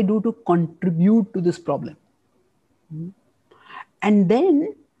I do to contribute to this problem? And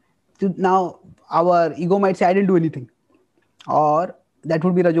then, now our ego might say, I didn't do anything. Or that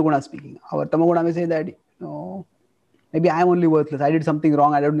would be Rajoguna speaking. Our Tamoguna may say that, maybe I'm only worthless. I did something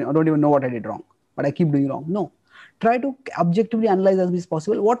wrong. I don't even know what I did wrong, but I keep doing wrong. No. Try to objectively analyze as much as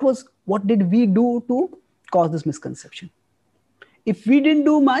possible. What did we do to cause this misconception? If we didn't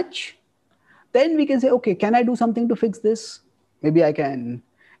do much, then we can say, okay, can I do something to fix this? Maybe I can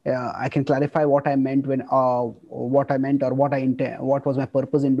clarify what I meant or what I intend, what was my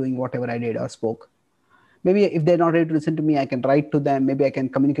purpose in doing whatever I did or spoke. Maybe if they're not ready to listen to me, I can write to them. Maybe I can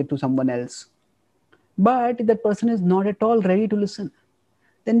communicate to someone else. But if that person is not at all ready to listen,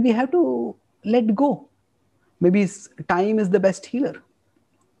 then we have to let go. Maybe time is the best healer.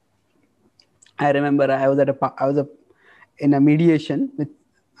 I remember I was in a mediation.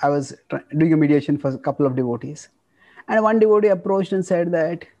 I was doing a mediation for a couple of devotees. And one devotee approached and said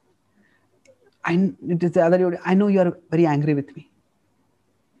that, I know you are very angry with me.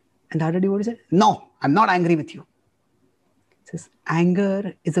 And the other devotee said, no, I'm not angry with you. He says,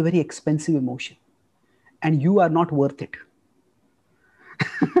 anger is a very expensive emotion. And you are not worth it.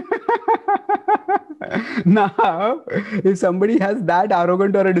 Now, if somebody has that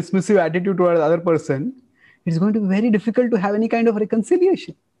arrogant or a dismissive attitude towards the other person, it's going to be very difficult to have any kind of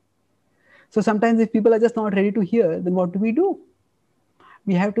reconciliation. So sometimes if people are just not ready to hear, then what do?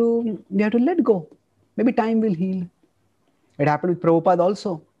 We have to let go. Maybe time will heal. It happened with Prabhupada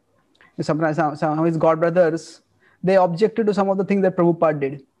also. Some of his god brothers, they objected to some of the things that Prabhupada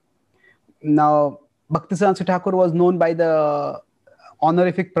did. Now, Bhaktisiddhanta Thakur was known by the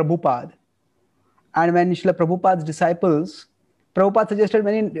honorific Prabhupada. And when Srila Prabhupada's disciples, Prabhupada suggested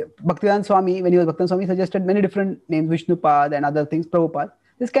Bhaktivedanta Swami, when he was Bhaktivedanta Swami, suggested many different names, Vishnupad and other things, Prabhupada.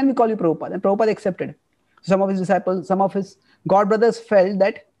 This can we call you Prabhupada? And Prabhupada accepted. Some of his disciples, some of his god brothers felt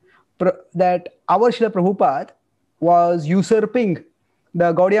that our Srila Prabhupada was usurping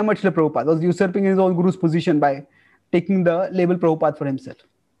the Gaudiya Math Srila Prabhupada, was usurping his own guru's position by taking the label Prabhupada for himself.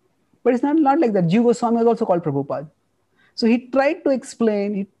 But it's not like that. Jiva Goswami was also called Prabhupada. So he tried to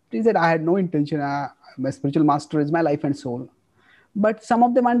explain. He said, I had no intention. My spiritual master is my life and soul. But some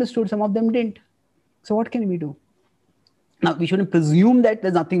of them understood, some of them didn't. So what can we do? Now, we shouldn't presume that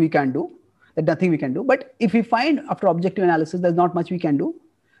there's nothing we can do. But if we find after objective analysis there's not much we can do,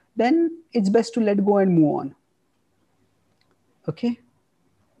 then it's best to let go and move on. Okay?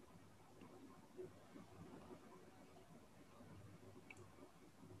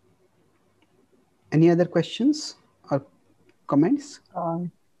 Any other questions or comments?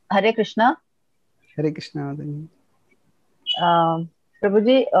 Hare Krishna. Hare Krishna.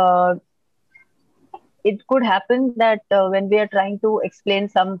 Prabhuji, it could happen that when we are trying to explain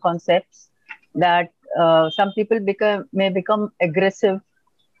some concepts, that some people may become aggressive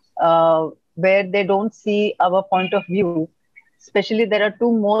where they don't see our point of view. Especially, there are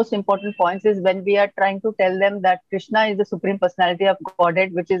two most important points is when we are trying to tell them that Krishna is the Supreme Personality of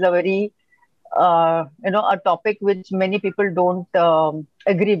Godhead, which is a very, a topic which many people don't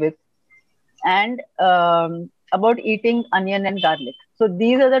agree with. And about eating onion and garlic. So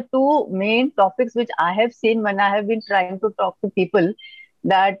these are the two main topics which I have seen when I have been trying to talk to people,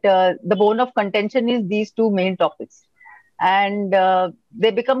 that the bone of contention is these two main topics. And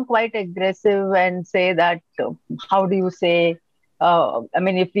they become quite aggressive and say that, how do you say,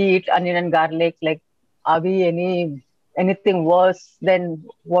 if we eat onion and garlic, like, are we anything worse than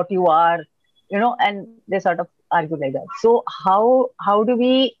what you are? And they sort of argue like that. So how do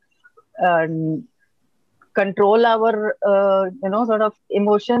we control our sort of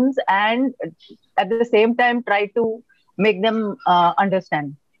emotions, and at the same time try to make them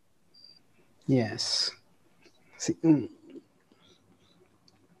understand? Yes. See,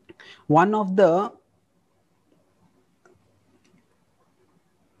 one of the,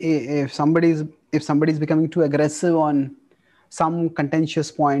 if somebody is becoming too aggressive on some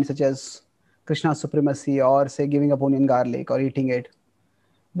contentious point, such as Krishna's supremacy, or say giving up onion garlic or eating it,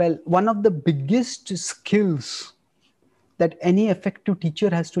 well, one of the biggest skills that any effective teacher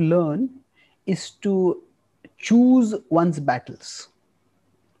has to learn is to choose one's battles.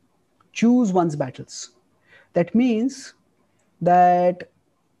 Choose one's battles. That means that,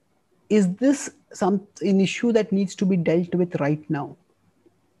 is this an issue that needs to be dealt with right now?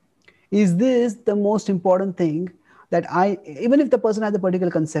 Is this the most important thing that even if the person has a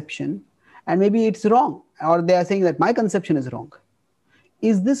particular conception and maybe it's wrong, or they are saying that my conception is wrong,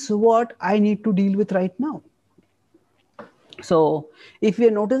 is this what I need to deal with right now? So if we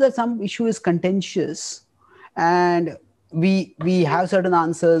notice that some issue is contentious and we have certain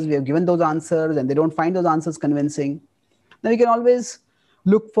answers, we have given those answers and they don't find those answers convincing, then we can always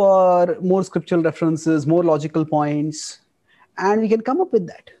look for more scriptural references, more logical points, and we can come up with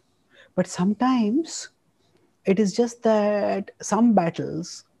that. But sometimes it is just that some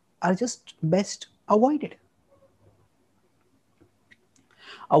battles are just best avoided.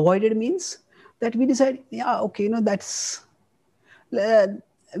 Avoided means that we decide, yeah, okay, that's, we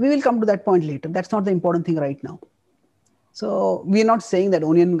will come to that point later. That's not the important thing right now. So we are not saying that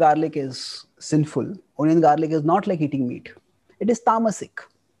onion garlic is sinful. Onion garlic is not like eating meat. It is tamasic.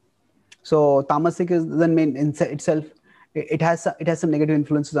 So tamasic is the main in itself. It has some negative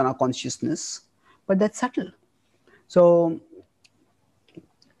influences on our consciousness, but that's subtle. So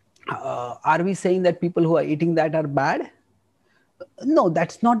are we saying that people who are eating that are bad? No,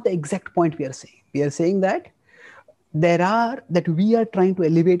 that's not the exact point we are saying. We are saying that we are trying to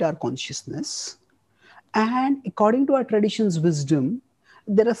elevate our consciousness, and according to our tradition's wisdom,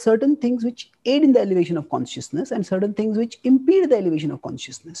 there are certain things which aid in the elevation of consciousness and certain things which impede the elevation of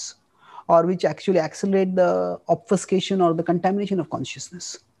consciousness, or which actually accelerate the obfuscation or the contamination of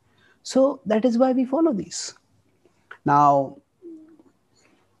consciousness. So that is why we follow these. Now,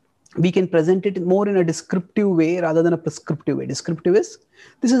 we can present it more in a descriptive way rather than a prescriptive way. Descriptive is,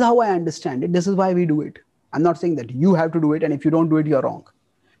 this is how I understand it, this is why we do it. I'm not saying that you have to do it, and if you don't do it, you're wrong.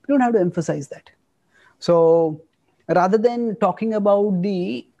 We don't have to emphasize that. So rather than talking about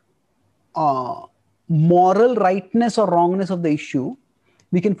the moral rightness or wrongness of the issue,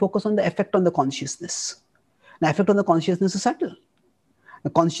 we can focus on the effect on the consciousness. The effect on the consciousness is subtle. The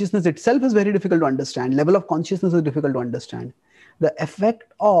consciousness itself is very difficult to understand. Level of consciousness is difficult to understand. The effect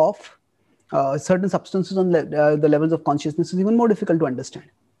of certain substances on the levels of consciousness is even more difficult to understand.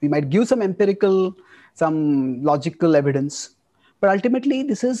 We might give some empirical, some logical evidence, but ultimately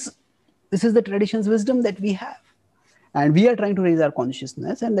this is the tradition's wisdom that we have. And we are trying to raise our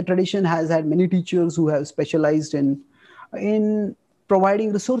consciousness, and the tradition has had many teachers who have specialized in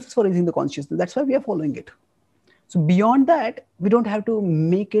providing resources for raising the consciousness. That's why we are following it. So beyond that, we don't have to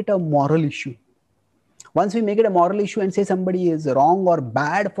make it a moral issue. Once we make it a moral issue and say somebody is wrong or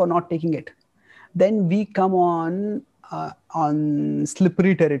bad for not taking it, then we come on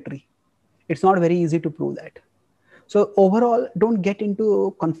slippery territory. It's not very easy to prove that. So overall, don't get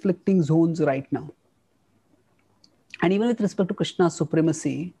into conflicting zones right now. And even with respect to Krishna's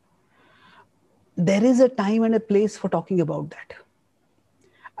supremacy, there is a time and a place for talking about that.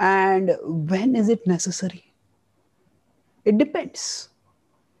 And when is it necessary? It depends.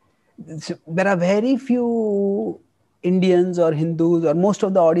 There are very few Indians or Hindus or most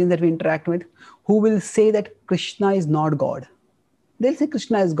of the audience that we interact with who will say that Krishna is not God. They'll say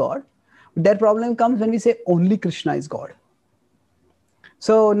Krishna is God. But their problem comes when we say only Krishna is God.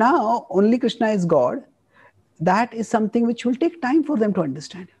 So now only Krishna is God, that is something which will take time for them to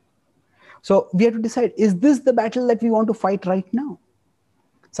understand. So we have to decide, is this the battle that we want to fight right now?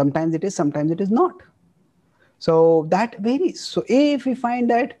 Sometimes it is, sometimes it is not. So that varies. So if we find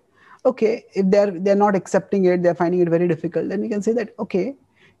that, okay, if they're not accepting it, they're finding it very difficult, then we can say that, okay,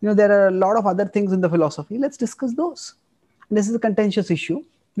 there are a lot of other things in the philosophy. Let's discuss those. And this is a contentious issue.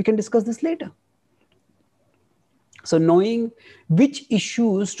 We can discuss this later. So knowing which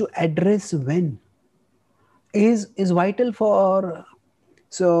issues to address when is vital for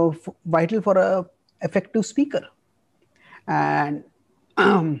a effective speaker. And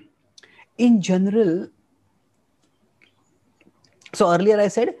in general, so earlier I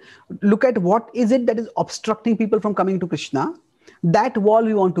said, look at what is it that is obstructing people from coming to Krishna. That wall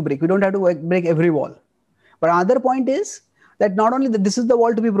we want to break. We don't have to break every wall. But another point is that not only that this is the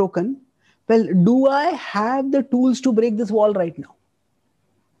wall to be broken, well, do I have the tools to break this wall right now?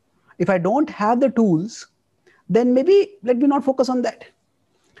 If I don't have the tools, then maybe let me not focus on that.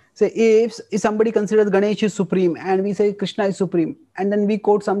 Say if somebody considers Ganesh is supreme and we say Krishna is supreme, and then we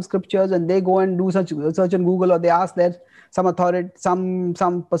quote some scriptures and they go and do such search on Google, or they ask that some authority,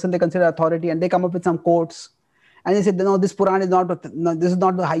 some person they consider authority, and they come up with some quotes, and they say, no, this Puran is not, no, this is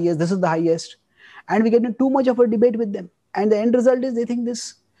not the highest, this is the highest, and we get into too much of a debate with them, and the end result is they think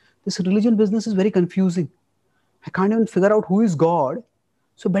this religion business is very confusing. I can't even figure out who is God,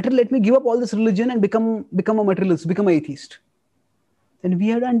 so better let me give up all this religion and become a materialist, become an atheist. Then we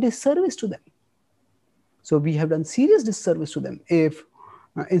have done disservice to them. So we have done serious disservice to them if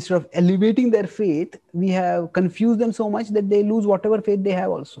instead of elevating their faith, we have confused them so much that they lose whatever faith they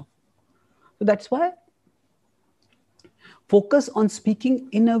have also. So that's why focus on speaking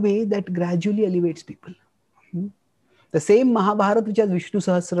in a way that gradually elevates people. The same Mahabharata which has Vishnu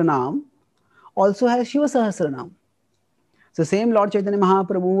Sahasranam also has Shiva Sahasranam. So same Lord Chaitanya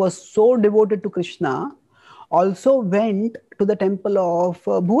Mahaprabhu was so devoted to Krishna, also went to the temple of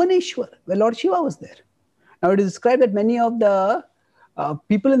Bhuvaneshwar, where Lord Shiva was there. Now it is described that many of the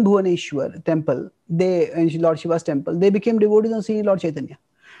people in Bhuvaneshwar temple, in Lord Shiva's temple, they became devotees on seeing Lord Chaitanya.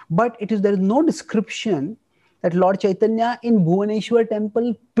 But there is no description that Lord Chaitanya in Bhuvaneshwar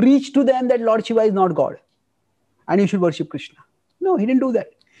temple preached to them that Lord Shiva is not God and you should worship Krishna. No, he didn't do that.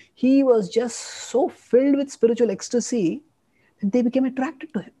 He was just so filled with spiritual ecstasy that they became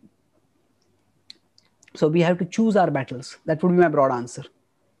attracted to him. So we have to choose our battles. That would be my broad answer.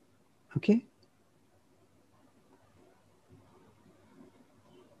 Okay.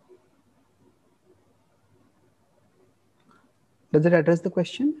 Does it address the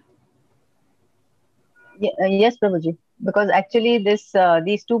question? Yeah, yes, Prabhuji. Because actually,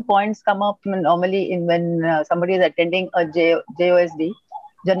 these 2 points come up normally when somebody is attending a JOSD,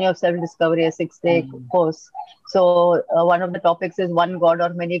 Journey of Self-Discovery, a 6-day course. So one of the topics is one God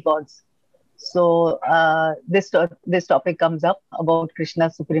or many gods. So this topic comes up about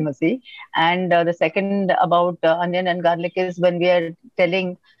Krishna's supremacy, and the second about onion and garlic is when we are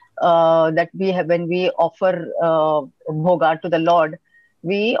telling that when we offer bhoga to the Lord,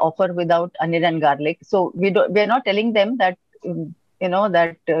 we offer without onion and garlic. So we are not telling them that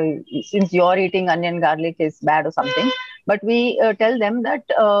since you're eating onion and garlic is bad or something, but we tell them that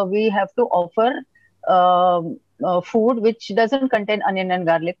we have to offer food which doesn't contain onion and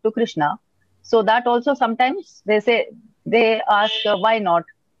garlic to Krishna. So that also sometimes they ask why not,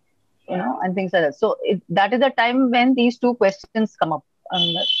 and things like that. So that is the time when these 2 questions come up,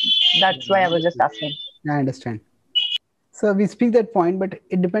 and that's why I was just asking. I understand. So we speak that point, but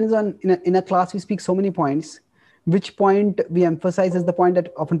it depends on in a class we speak so many points. Which point we emphasize is the point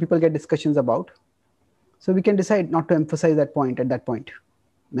that often people get discussions about. So we can decide not to emphasize that point at that point.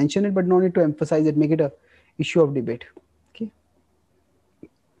 Mention it, but no need to emphasize it. Make it a issue of debate. Okay.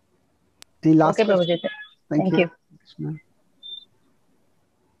 Any last question? Thank you.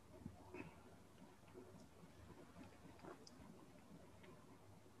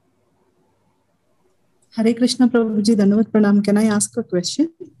 Hare Krishna, Prabhuji, Dandavat Pranam. Can I ask a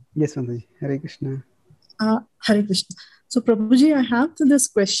question? Yes, Mataji. Hare Krishna. Hare Krishna. So, Prabhuji, I have this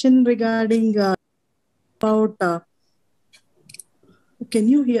question regarding about. Can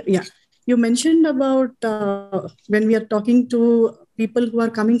you hear? Yeah. You mentioned about when we are talking to people who are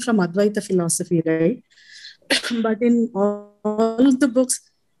coming from Advaita philosophy, right? But in all the books,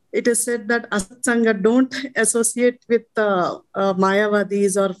 it is said that Asatsanga don't associate with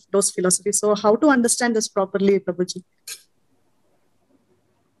Mayavadis or those philosophies. So how to understand this properly, Prabhuji?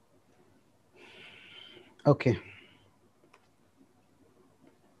 Okay.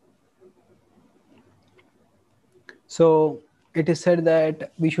 So it is said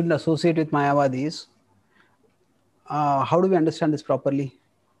that we shouldn't associate with Mayavadis. How do we understand this properly?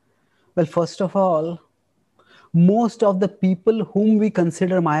 Well, first of all, most of the people whom we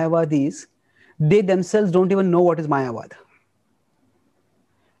consider Mayavadis, they themselves don't even know what is Mayavad.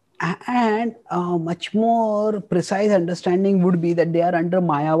 And a much more precise understanding would be that they are under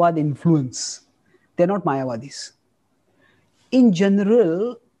Mayavad influence. They're not Mayavadis. In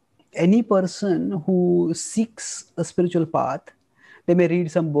general, any person who seeks a spiritual path, they may read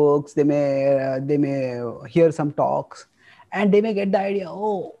some books, they may hear some talks, and they may get the idea,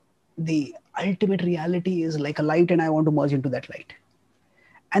 oh, the ultimate reality is like a light and I want to merge into that light.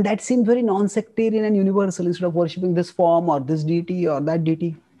 And that seems very non-sectarian and universal instead of worshipping this form or this deity or that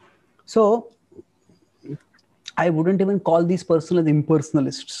deity. So I wouldn't even call these persons as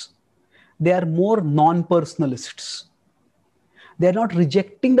impersonalists. They are more non-personalists. They're not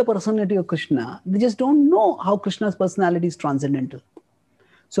rejecting the personality of Krishna. They just don't know how Krishna's personality is transcendental.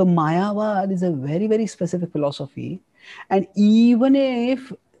 So Mayavad is a very, very specific philosophy. And even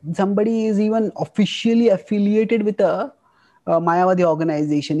if somebody is even officially affiliated with a Mayavadi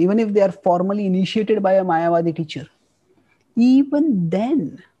organization, even if they are formally initiated by a Mayavadi teacher, even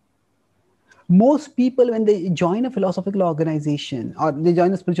then, most people, when they join a philosophical organization or they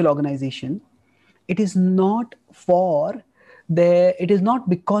join a spiritual organization, it is not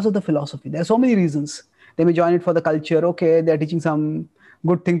because of the philosophy. There are so many reasons. They may join it for the culture. Okay, they're teaching some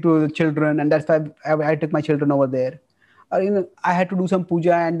good thing to the children, and that's why I took my children over there. Or, I had to do some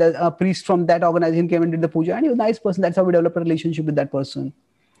puja, and a priest from that organization came and did the puja, and he was a nice person. That's how we developed a relationship with that person.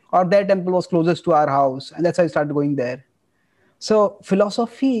 Or their temple was closest to our house, and that's how I started going there. So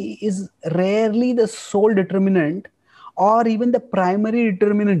philosophy is rarely the sole determinant or even the primary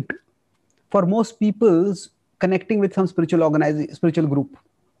determinant for most people's connecting with some spiritual group.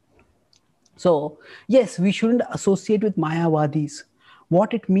 So yes, we shouldn't associate with Mayavadis.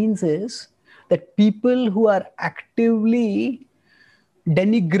 What it means is that people who are actively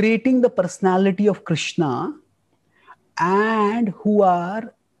denigrating the personality of Krishna and who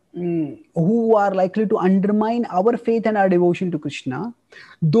are likely to undermine our faith and our devotion to Krishna,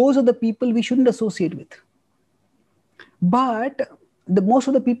 those are the people we shouldn't associate with. But most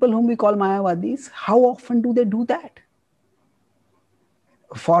of the people whom we call Mayavadis, how often do they do that?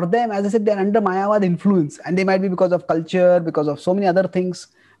 For them, as I said, they're under Mayavad influence, and they might be because of culture, because of so many other things,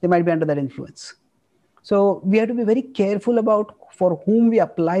 they might be under that influence. So we have to be very careful about for whom we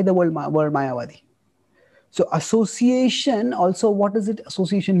apply the word Mayavadi. So association, also, what does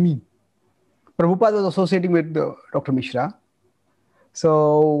association mean? Prabhupada was associating with Dr. Mishra.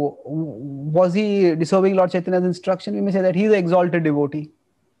 So was he disobeying Lord Chaitanya's instruction? We may say that he's an exalted devotee.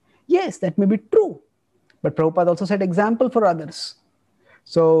 Yes, that may be true. But Prabhupada also set example for others.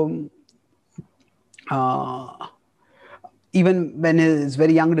 So even when his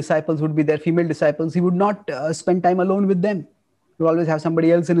very young disciples would be there, female disciples, he would not spend time alone with them. He would always have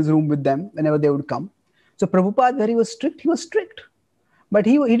somebody else in his room with them whenever they would come. So Prabhupada, where he was strict. But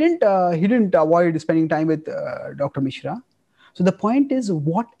he didn't avoid spending time with Dr. Mishra. So the point is,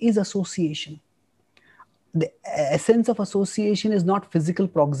 what is association? The essence of association is not physical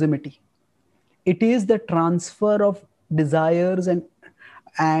proximity. It is the transfer of desires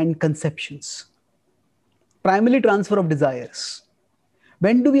and conceptions. Primarily transfer of desires.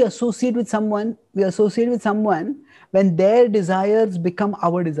 When do we associate with someone? We associate with someone when their desires become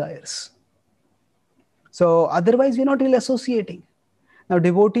our desires. So otherwise, we're not really associating. Now,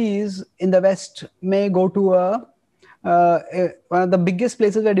 devotees in the West may go to one of the biggest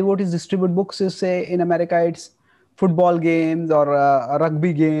places where devotees distribute books is, say, in America, it's football games or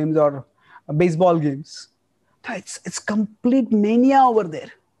rugby games or baseball games. It's complete mania over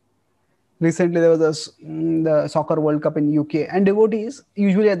there. Recently, there was the Soccer World Cup in UK, and devotees,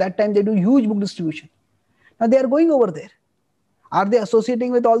 usually at that time, they do huge book distribution. Now, they are going over there. Are they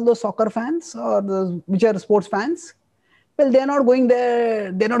associating with all those soccer fans or which are sports fans? Well, they're not going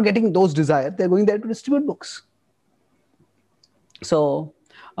there. They're not getting those desires. They're going there to distribute books. So,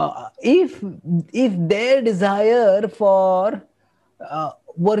 if their desire for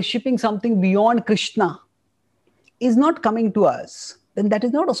worshipping something beyond Krishna is not coming to us, then that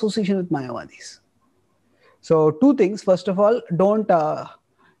is not association with Mayavadis. So, two things. First of all, don't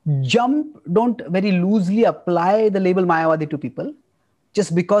very loosely apply the label Mayavadi to people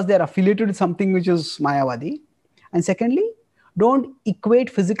just because they are affiliated with something which is Mayavadi. And secondly, don't equate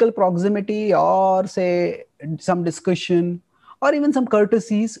physical proximity or say some discussion or even some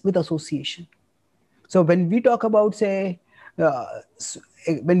courtesies with association. So when we talk about, say,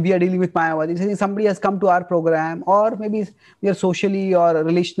 when we are dealing with Mayavadi, say somebody has come to our program, or maybe we are socially or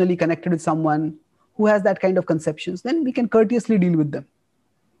relationally connected with someone who has that kind of conceptions, then we can courteously deal with them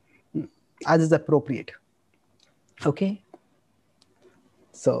as is appropriate. Okay.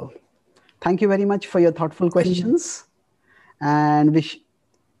 So thank you very much for your thoughtful questions, and wish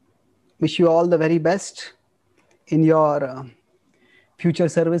you all the very best in your future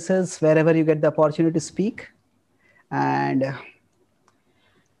services wherever you get the opportunity to speak. And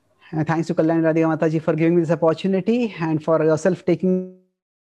thanks to Kalyan Radhika Mataji for giving me this opportunity and for yourself taking.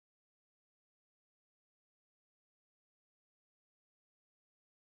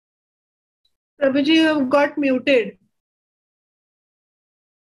 Prabhuji, you have got muted.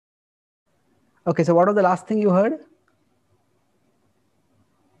 Okay, so what was the last thing you heard?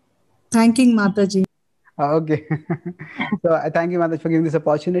 Thanking Mataji. Okay. So I thank you, Mataji, for giving this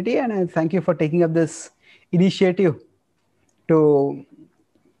opportunity, and I thank you for taking up this initiative to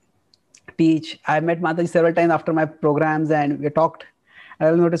teach. I met Mataji several times after my programs and we talked.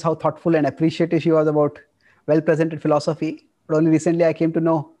 I will notice how thoughtful and appreciative she was about well-presented philosophy. But only recently I came to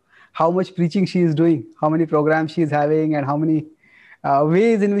know how much preaching she is doing, how many programs she is having, and how many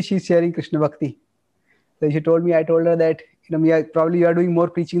ways in which she is sharing Krishna Bhakti. So she told me, I told her that probably you are doing more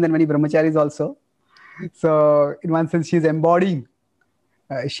preaching than many brahmacharis also. So in one sense, she is embodying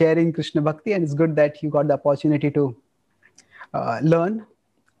sharing Krishna Bhakti, and it's good that you got the opportunity to learn.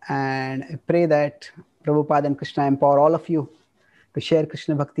 And I pray that Prabhupada and Krishna empower all of you to share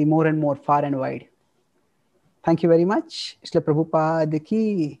Krishna Bhakti more and more, far and wide. Thank you very much. Shri Prabhupada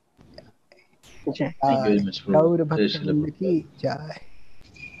ki Thank you very much, Gaur Prabhu. Bhakta ki jai.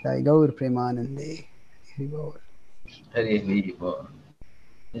 Jai Gaur Premanande. Hari Hari Bol.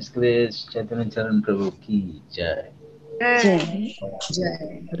 His Grace Chaitanya Charan Prabhu ki jai. Jai.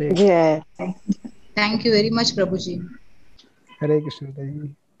 Hare Thank you very much, Prabhuji. Hare Krishna.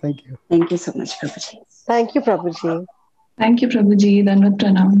 Thank you. Thank you so much, Prabhuji. Thank you, Prabhuji. Thank you, Prabhuji. Dandavat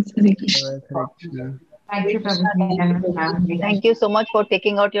pranam. Hare Krishna. Hare Krishna. Thank you, Prabhuji. Thank you so much for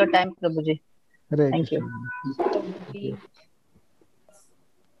taking out your time, Prabhuji. Hare Thank you. Krishna.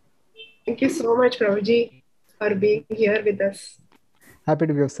 Thank you so much, Prabhuji, for being here with us. Happy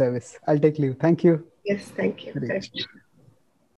to be of service. I'll take leave. Thank you. Yes, thank you. Hare Hare Krishna. Krishna.